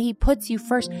great dad? He puts you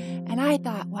first. And I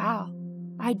thought, wow,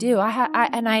 I do.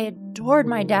 And I adored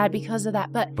my dad because of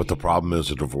that. But the problem is,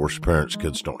 the divorced parents'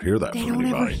 kids don't hear that. They don't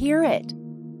ever hear it.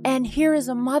 And here is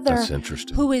a mother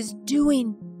who is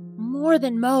doing more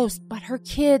than most, but her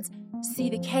kids see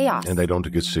the chaos. And they don't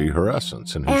get to see her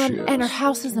essence and who she is. And her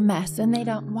house is a mess. And they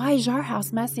don't. Why is our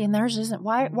house messy and theirs isn't?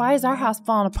 Why is our house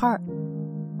falling apart?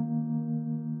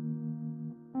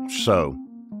 So,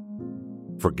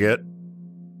 forget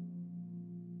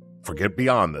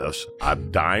beyond this.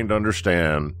 I'm dying to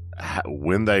understand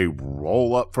when they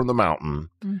roll up from the mountain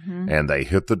and they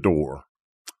hit the door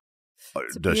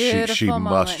She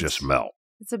must just melt.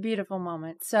 It's a beautiful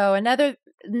moment. So another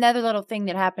little thing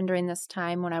that happened during this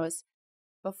time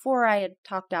before I had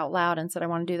talked out loud and said I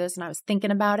want to do this and I was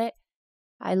thinking about it,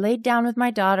 I laid down with my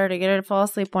daughter to get her to fall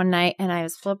asleep one night and I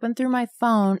was flipping through my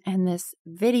phone and this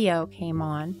video came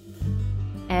on.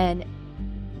 And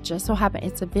just so happened,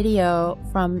 it's a video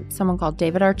from someone called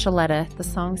David Archuleta. The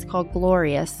song's called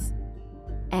Glorious.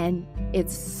 And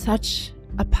it's such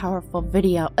a powerful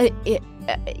video.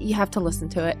 You have to listen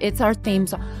to it. It's our theme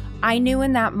song. I knew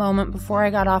in that moment before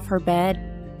I got off her bed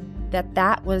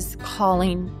that was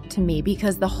calling to me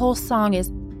because the whole song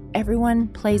is everyone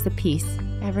plays a piece.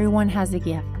 Everyone has a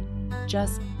gift.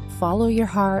 Just follow your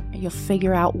heart. You'll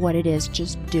figure out what it is.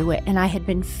 Just do it. And I had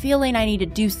been feeling I need to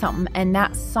do something. And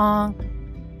that song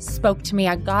spoke to me.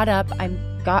 I got up.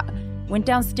 Went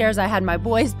downstairs. I had my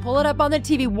boys pull it up on the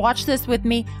TV. Watch this with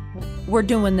me. We're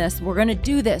doing this. We're going to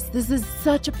do this. This is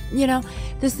such a,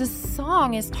 this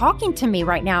song is talking to me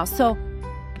right now. So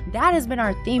that has been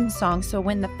our theme song. So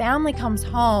when the family comes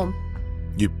home,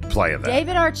 you play that.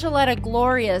 David Archuleta,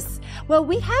 Glorious. Well,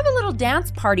 we have a little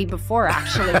dance party before,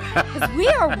 actually, because we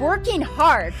are working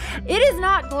hard. It is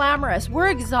not glamorous. We're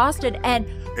exhausted, and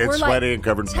it's sweaty and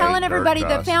covered in telling paint, everybody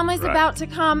the family's about to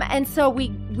come, and so we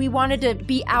wanted to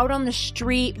be out on the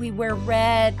street. We wear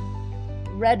red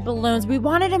balloons. We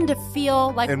wanted them to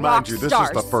feel like and rock mind you, stars.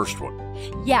 This is the first one.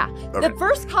 Yeah. Okay.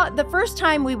 The first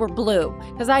time we were blue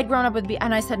because I'd grown up with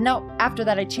and I said no. After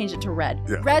that, I changed it to red.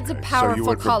 Yeah, Red's a powerful color. So you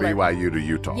went from BYU to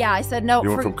Utah. Yeah, I said no. You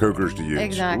went from Cougars to Utes.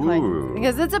 Exactly. Ooh.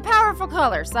 Because it's a powerful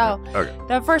color. So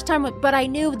the first time, but I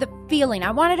knew the feeling.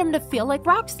 I wanted them to feel like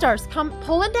rock stars come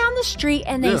pulling down the street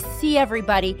and they see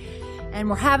everybody and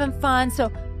we're having fun.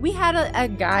 So we had a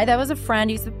guy that was a friend.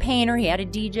 He's a painter. He had a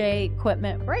DJ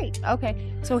equipment. Great.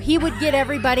 Okay. So he would get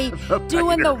everybody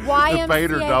doing the YMCA. The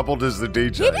painter doubled as the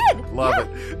DJ. He did. Love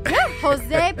it. Yeah.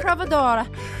 Jose Provedora.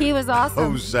 He was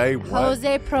awesome. Jose what?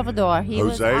 Jose Provedora. He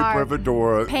was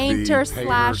Provedora, painter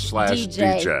slash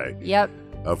DJ. Yep.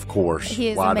 Of course. He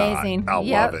is Why amazing. Not? I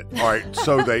love it. All right.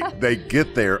 So they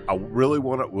get there. I really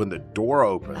want to, when the door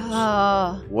opens,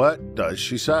 what does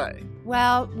she say?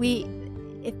 Well,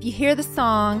 if you hear the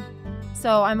song,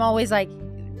 so I'm always like,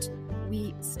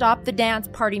 we stop the dance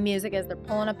party music as they're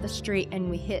pulling up the street and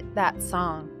we hit that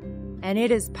song. And it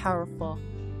is powerful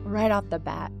right off the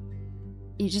bat.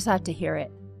 You just have to hear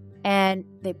it. And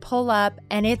they pull up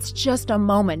and it's just a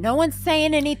moment. No one's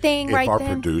saying anything right then. If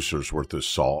our producer's worth his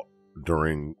salt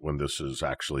during when this is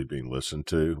actually being listened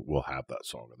to, we'll have that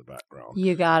song in the background.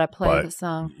 You got to play the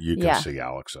song. You can see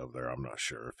Alex over there. I'm not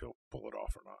sure if he'll pull it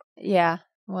off or not. Yeah.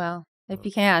 Well, if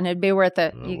you can, it'd be worth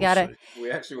it. You got to.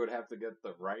 We actually would have to get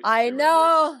the rights. I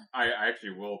know. I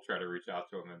actually will try to reach out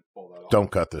to him and pull that off.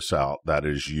 Don't cut this out. That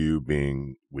is you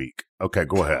being weak. Okay,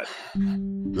 go ahead.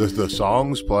 The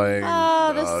song's playing.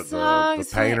 Oh, the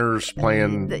painter's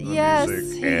playing the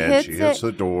music, and she hits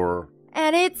the door.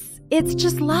 And it's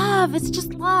just love. It's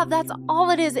just love. That's all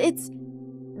it is. It's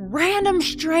random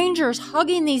strangers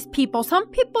hugging these people. Some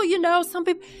people some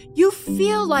people, you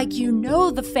feel like you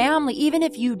know the family, even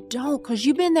if you don't, because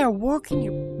you've been there working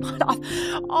your butt off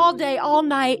all day, all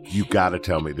night. You got to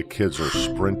tell me the kids are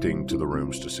sprinting to the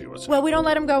rooms to see what's happening. Well, we don't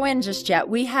let them go in just yet.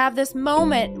 We have this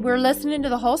moment. We're listening to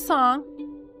the whole song,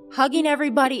 hugging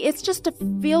everybody. It's just to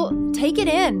take it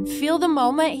in, feel the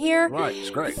moment here. Right, it's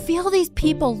great. Feel these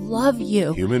people love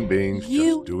you. Human beings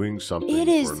just doing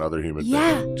something for another human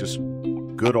being. Just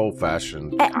good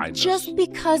old-fashioned kindness. Just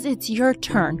because it's your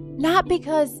turn, not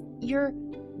because you're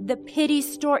the pity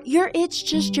story. It's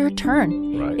just your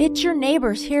turn. Right. It's your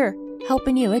neighbors here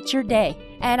helping you. It's your day.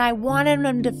 And I wanted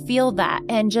them to feel that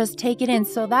and just take it in.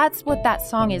 So that's what that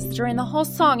song is. During the whole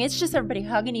song, it's just everybody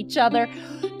hugging each other.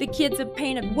 The kids have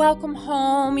painted welcome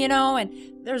home, and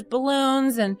there's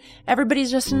balloons and everybody's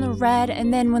just in the red.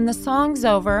 And then when the song's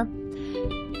over,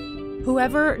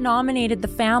 whoever nominated the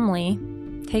family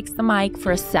takes the mic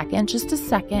for just a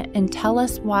second, and tell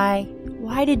us why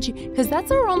did you, because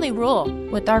that's our only rule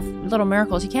with our little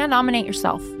miracles. You can't nominate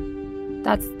yourself.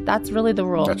 That's really the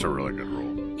rule. That's a really good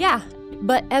rule. Yeah.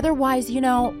 But otherwise,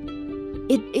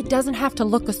 it doesn't have to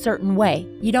look a certain way.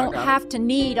 You don't have to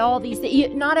need all these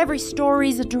things. Not every story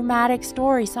is a dramatic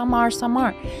story. Some are, some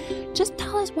aren't. Just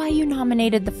tell us why you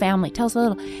nominated the family. Tell us a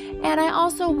little. And I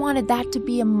also wanted that to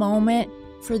be a moment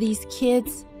for these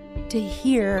kids to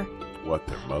hear what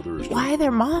their mother is doing. Why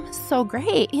their mom is so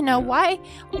great. Why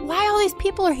all these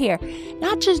people are here.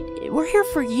 Not just, we're here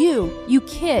for you. You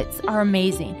kids are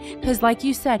amazing. Because like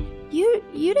you said, you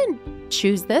didn't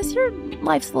choose this. Your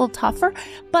life's a little tougher,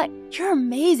 but you're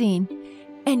amazing.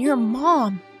 And your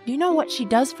mom do you know what she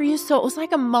does for you? So it was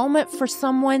like a moment for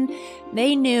someone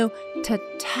they knew to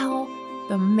tell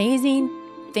the amazing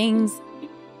things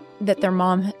that their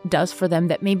mom does for them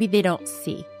that maybe they don't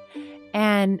see,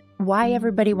 and why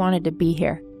everybody wanted to be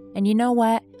here. And you know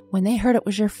what? When they heard it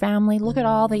was your family, look at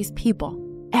all these people.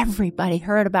 Everybody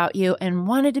heard about you and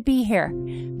wanted to be here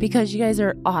because you guys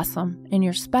are awesome and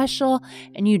you're special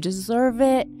and you deserve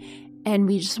it. And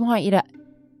we just want you to,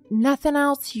 nothing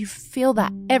else. You feel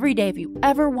that every day. If you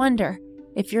ever wonder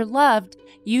if you're loved,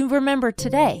 you remember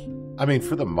today. I mean,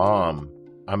 for the mom,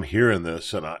 I'm hearing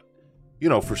this and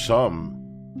for some,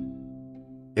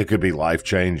 it could be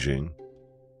life-changing,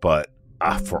 but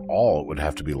for all, it would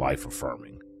have to be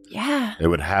life-affirming. Yeah. It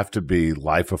would have to be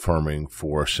life-affirming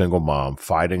for a single mom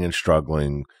fighting and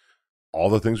struggling, all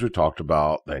the things we talked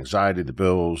about, the anxiety, the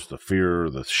bills, the fear,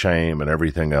 the shame, and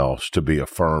everything else, to be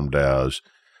affirmed as,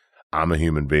 I'm a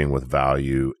human being with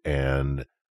value, and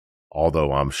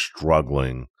although I'm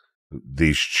struggling,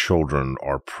 these children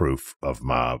are proof of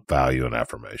my value and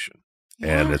affirmation.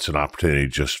 Yeah. And it's an opportunity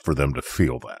just for them to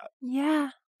feel that.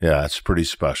 Yeah. Yeah, it's pretty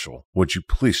special. Would you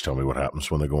please tell me what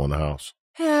happens when they go in the house?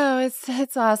 Oh,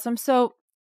 it's awesome. So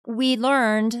we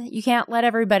learned you can't let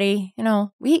everybody,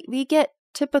 we get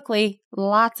typically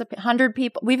lots of 100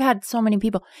 people. We've had so many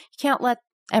people. You can't let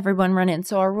everyone run in.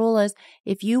 So our rule is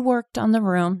if you worked on the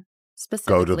room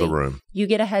specifically, go to the room. You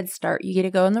get a head start. You get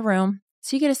to go in the room.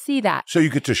 So you get to see that. So you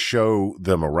get to show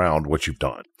them around what you've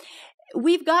done.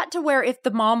 We've got to where if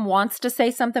the mom wants to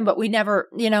say something, but we never,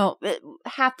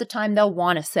 half the time they'll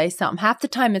want to say something. Half the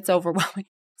time it's overwhelming.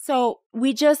 So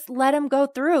we just let them go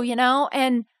through,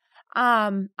 and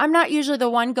I'm not usually the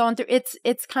one going through.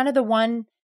 It's kind of the one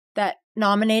that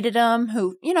nominated them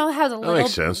who, has a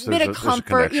little bit of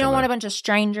comfort. You don't want a bunch of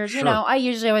strangers. Sure. I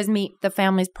usually always meet the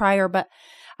families prior, but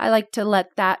I like to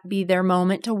let that be their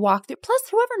moment to walk through. Plus,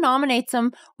 whoever nominates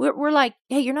them, we're like,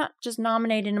 hey, you're not just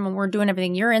nominating them and we're doing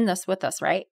everything. You're in this with us,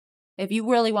 right? If you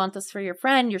really want this for your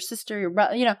friend, your sister, your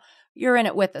brother, you're in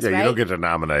it with us, right? You don't get to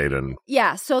nominate and...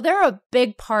 Yeah, so they're a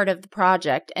big part of the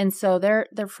project. And so they're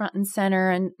front and center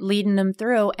and leading them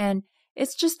through. And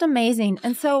it's just amazing.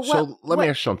 And so let me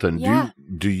ask you something. Yeah.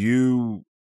 Do you,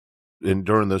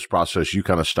 during this process, you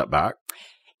kind of step back?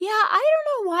 Yeah, I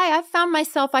don't know why. I found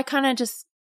myself, I kind of just,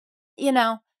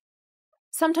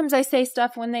 sometimes I say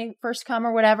stuff when they first come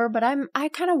or whatever, but I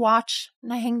kind of watch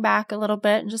and I hang back a little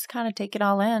bit and just kind of take it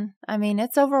all in. I mean,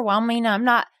 it's overwhelming. I'm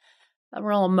not a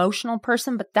real emotional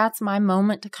person, but that's my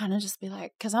moment to kind of just be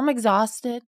like, because I'm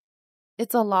exhausted.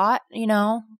 It's a lot,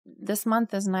 this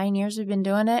month is 9 years we've been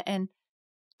doing it. And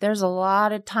there's a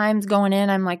lot of times going in,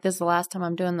 I'm like, this is the last time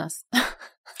I'm doing this.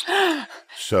 And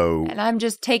I'm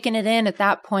just taking it in at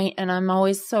that point. And I'm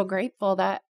always so grateful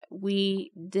that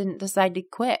we didn't decide to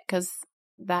quit because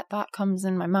that thought comes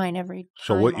in my mind every time.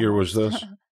 So what year was this?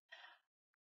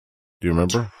 Do you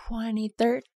remember?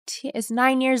 2013. It's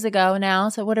 9 years ago now.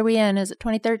 So what are we in? Is it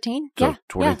 2013? So yeah.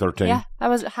 2013. Yeah. That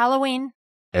was Halloween.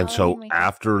 And so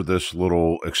after this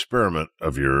little experiment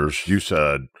of yours, you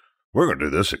said, we're going to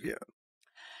do this again.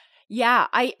 Yeah.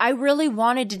 I really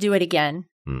wanted to do it again.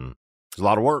 It's a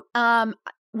lot of work.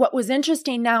 What was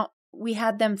interesting now, we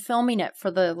had them filming it for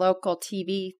the local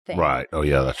TV thing. Right. Oh,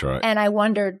 yeah, that's right. And I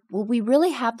wondered, will we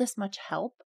really have this much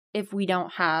help if we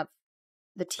don't have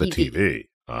the TV? The TV.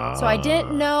 So I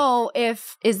didn't know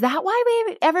is that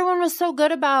why everyone was so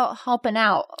good about helping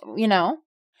out, because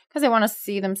they want to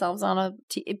see themselves on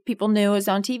people knew it was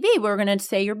on TV. We were going to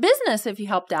say your business if you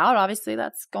helped out. Obviously,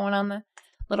 that's going on the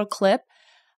little clip.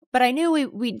 But I knew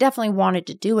we definitely wanted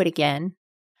to do it again.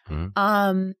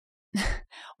 Mm-hmm.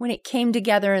 When it came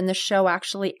together and the show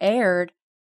actually aired,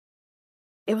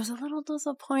 it was a little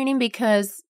disappointing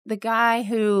because the guy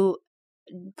who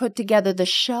put together the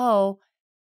show,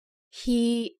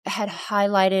 he had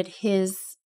highlighted his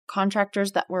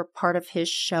contractors that were part of his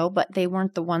show, but they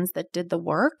weren't the ones that did the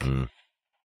work. Mm.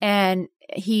 And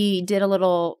he did a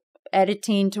little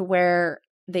editing to where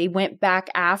they went back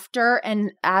after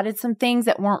and added some things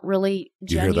that weren't really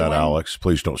genuine. You hear that, Alex?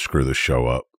 Please don't screw this show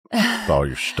up with all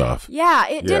your stuff. Yeah,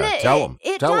 it didn't. Tell him.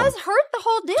 It does hurt the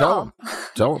whole deal.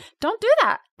 Tell him. Don't do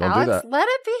that, don't Alex. Do that. Let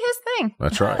it be his thing.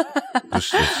 That's right.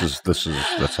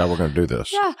 That's how we're going to do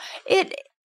this. Yeah,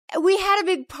 we had a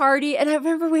big party, and I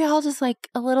remember we all just like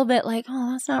a little bit like,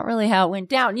 oh, that's not really how it went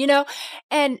down,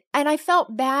 And I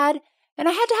felt bad, and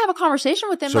I had to have a conversation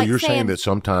with him. So you're saying that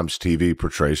sometimes TV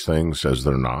portrays things as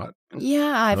they're not?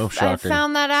 Yeah, I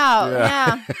found that out.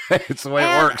 Yeah. It's the way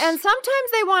it works. And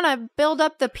sometimes they want to build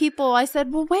up the people. I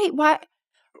said, well, wait, why?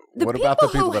 What about the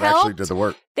people that actually did the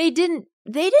work? They didn't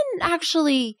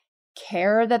actually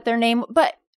care that their name,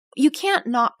 but you can't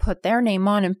not put their name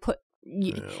on and put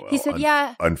He said,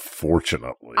 yeah.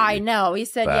 Unfortunately. I know. He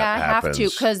said, yeah, I have to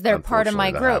because they're part of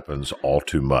my group. That happens all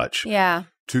too much. Yeah.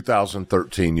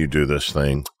 2013, you do this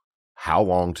thing. How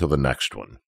long till the next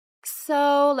one?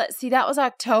 So let's see. That was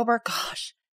October.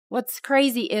 Gosh, what's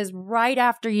crazy is right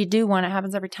after you do one, it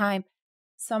happens every time,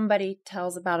 somebody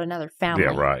tells about another family.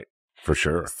 Yeah, right. For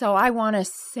sure. So I want to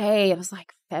say it was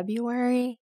like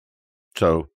February.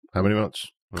 So how many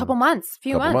months? Couple months.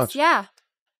 Few months. Yeah.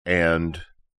 And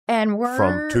we're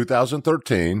from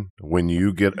 2013, when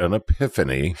you get an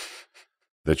epiphany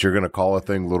that you're going to call a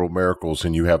thing Little Miracles,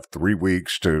 and you have 3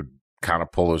 weeks to kind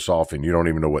of pull this off, and you don't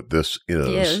even know what this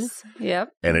is. Yep.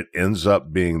 And it ends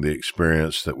up being the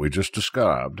experience that we just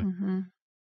described. Mm-hmm.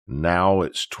 Now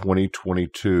it's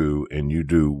 2022, and you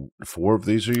do 4 of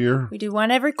these a year? We do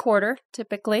one every quarter,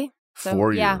 typically. So,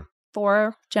 4 a year? Yeah,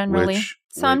 4 generally.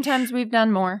 Sometimes we've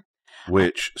done more.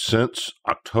 Which, since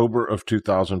October of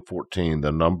 2014,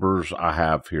 the numbers I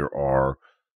have here are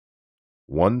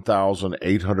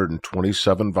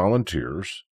 1,827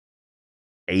 volunteers,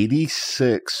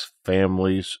 86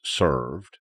 families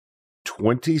served,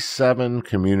 27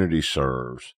 community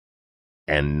serves,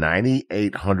 and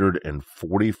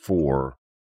 9,844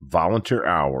 volunteer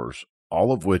hours,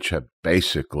 all of which have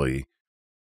basically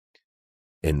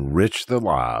enriched the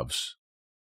lives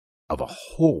of a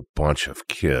whole bunch of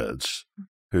kids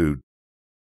who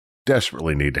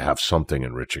desperately need to have something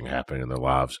enriching happening in their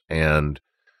lives, and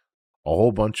a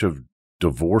whole bunch of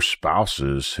divorced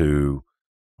spouses who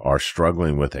are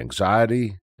struggling with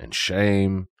anxiety and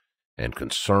shame and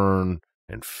concern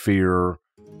and fear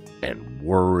and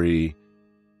worry,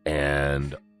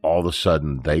 and all of a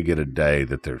sudden they get a day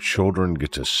that their children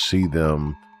get to see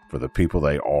them for the people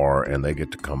they are, and they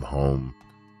get to come home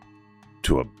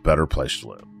to a better place to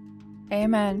live.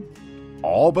 Amen.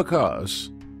 All because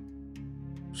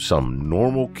some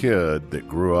normal kid that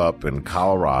grew up in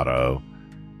Colorado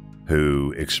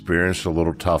who experienced a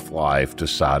little tough life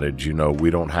decided, we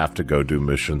don't have to go do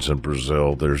missions in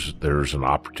Brazil. There's an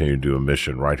opportunity to do a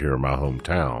mission right here in my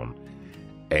hometown.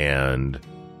 And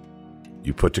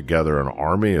you put together an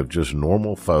army of just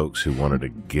normal folks who wanted to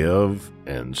give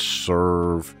and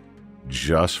serve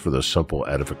just for the simple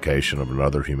edification of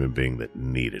another human being that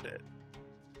needed it.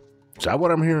 Is that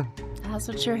what I'm hearing? That's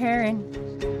what you're hearing.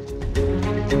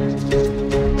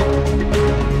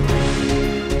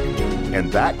 And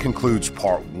that concludes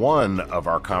part 1 of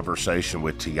our conversation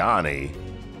with Tiani,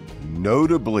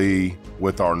 notably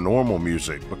with our normal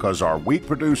music, because our week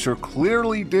producer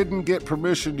clearly didn't get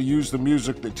permission to use the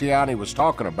music that Tiani was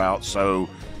talking about. So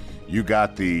you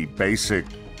got the basic,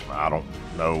 I don't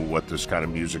know what this kind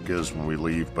of music is when we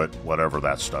leave, but whatever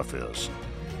that stuff is.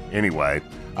 Anyway,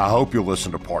 I hope you'll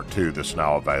listen to part 2 that's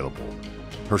now available.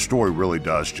 Her story really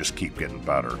does just keep getting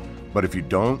better. But if you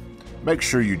don't, make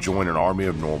sure you join an army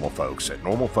of normal folks at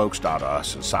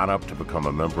normalfolks.us and sign up to become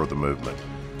a member of the movement.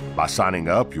 By signing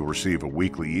up, you'll receive a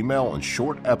weekly email and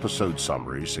short episode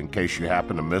summaries in case you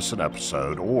happen to miss an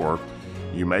episode, or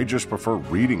you may just prefer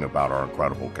reading about our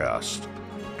incredible guests.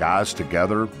 Guys,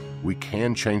 together, we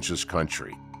can change this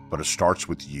country, but it starts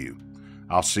with you.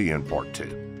 I'll see you in part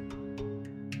 2.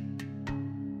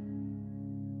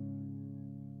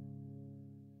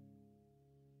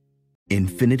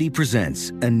 Infinity presents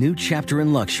a new chapter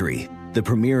in luxury, the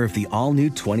premiere of the all-new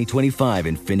 2025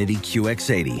 Infinity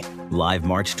QX80, live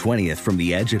March 20th from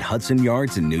the Edge at Hudson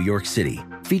Yards in New York City,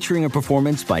 featuring a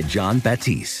performance by John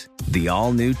Batiste. The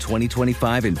all-new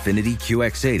 2025 Infinity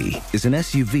QX80 is an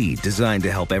SUV designed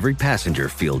to help every passenger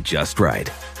feel just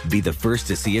right. Be the first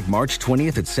to see it March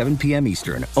 20th at 7 p.m.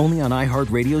 Eastern, only on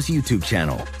iHeartRadio's YouTube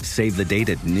channel. Save the date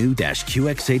at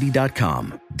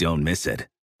new-QX80.com. Don't miss it.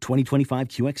 2025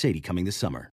 QX80 coming this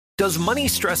summer. Does money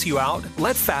stress you out?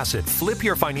 Let Facet flip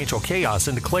your financial chaos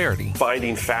into clarity.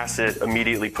 Finding Facet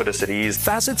immediately put us at ease.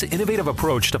 Facet's innovative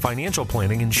approach to financial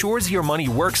planning ensures your money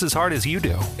works as hard as you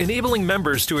do, enabling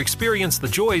members to experience the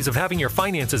joys of having your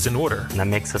finances in order. And that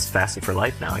makes us Facet for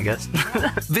life now, I guess.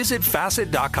 Visit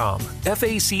Facet.com,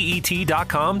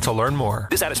 FACET.com to learn more.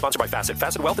 This ad is sponsored by Facet.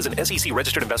 Facet Wealth is an SEC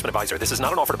registered investment advisor. This is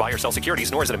not an offer to buy or sell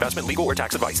securities, nor is it investment, legal, or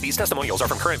tax advice. These testimonials are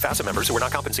from current Facet members who are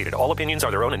not compensated. All opinions are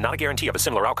their own and not a guarantee of a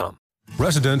similar outcome.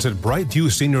 Residents at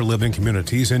Brightview Senior Living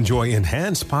Communities enjoy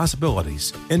enhanced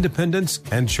possibilities, independence,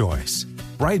 and choice.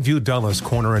 Brightview Dulles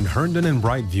Corner in Herndon and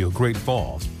Brightview, Great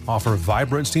Falls, offer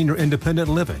vibrant senior independent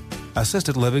living,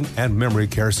 assisted living, and memory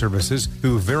care services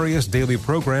through various daily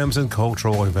programs and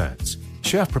cultural events.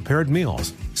 Chef-prepared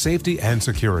meals, safety and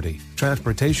security,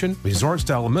 transportation,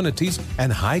 resort-style amenities,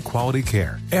 and high-quality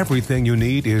care. Everything you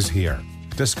need is here.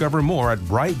 Discover more at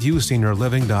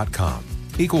brightviewseniorliving.com.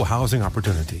 Equal housing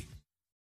opportunity.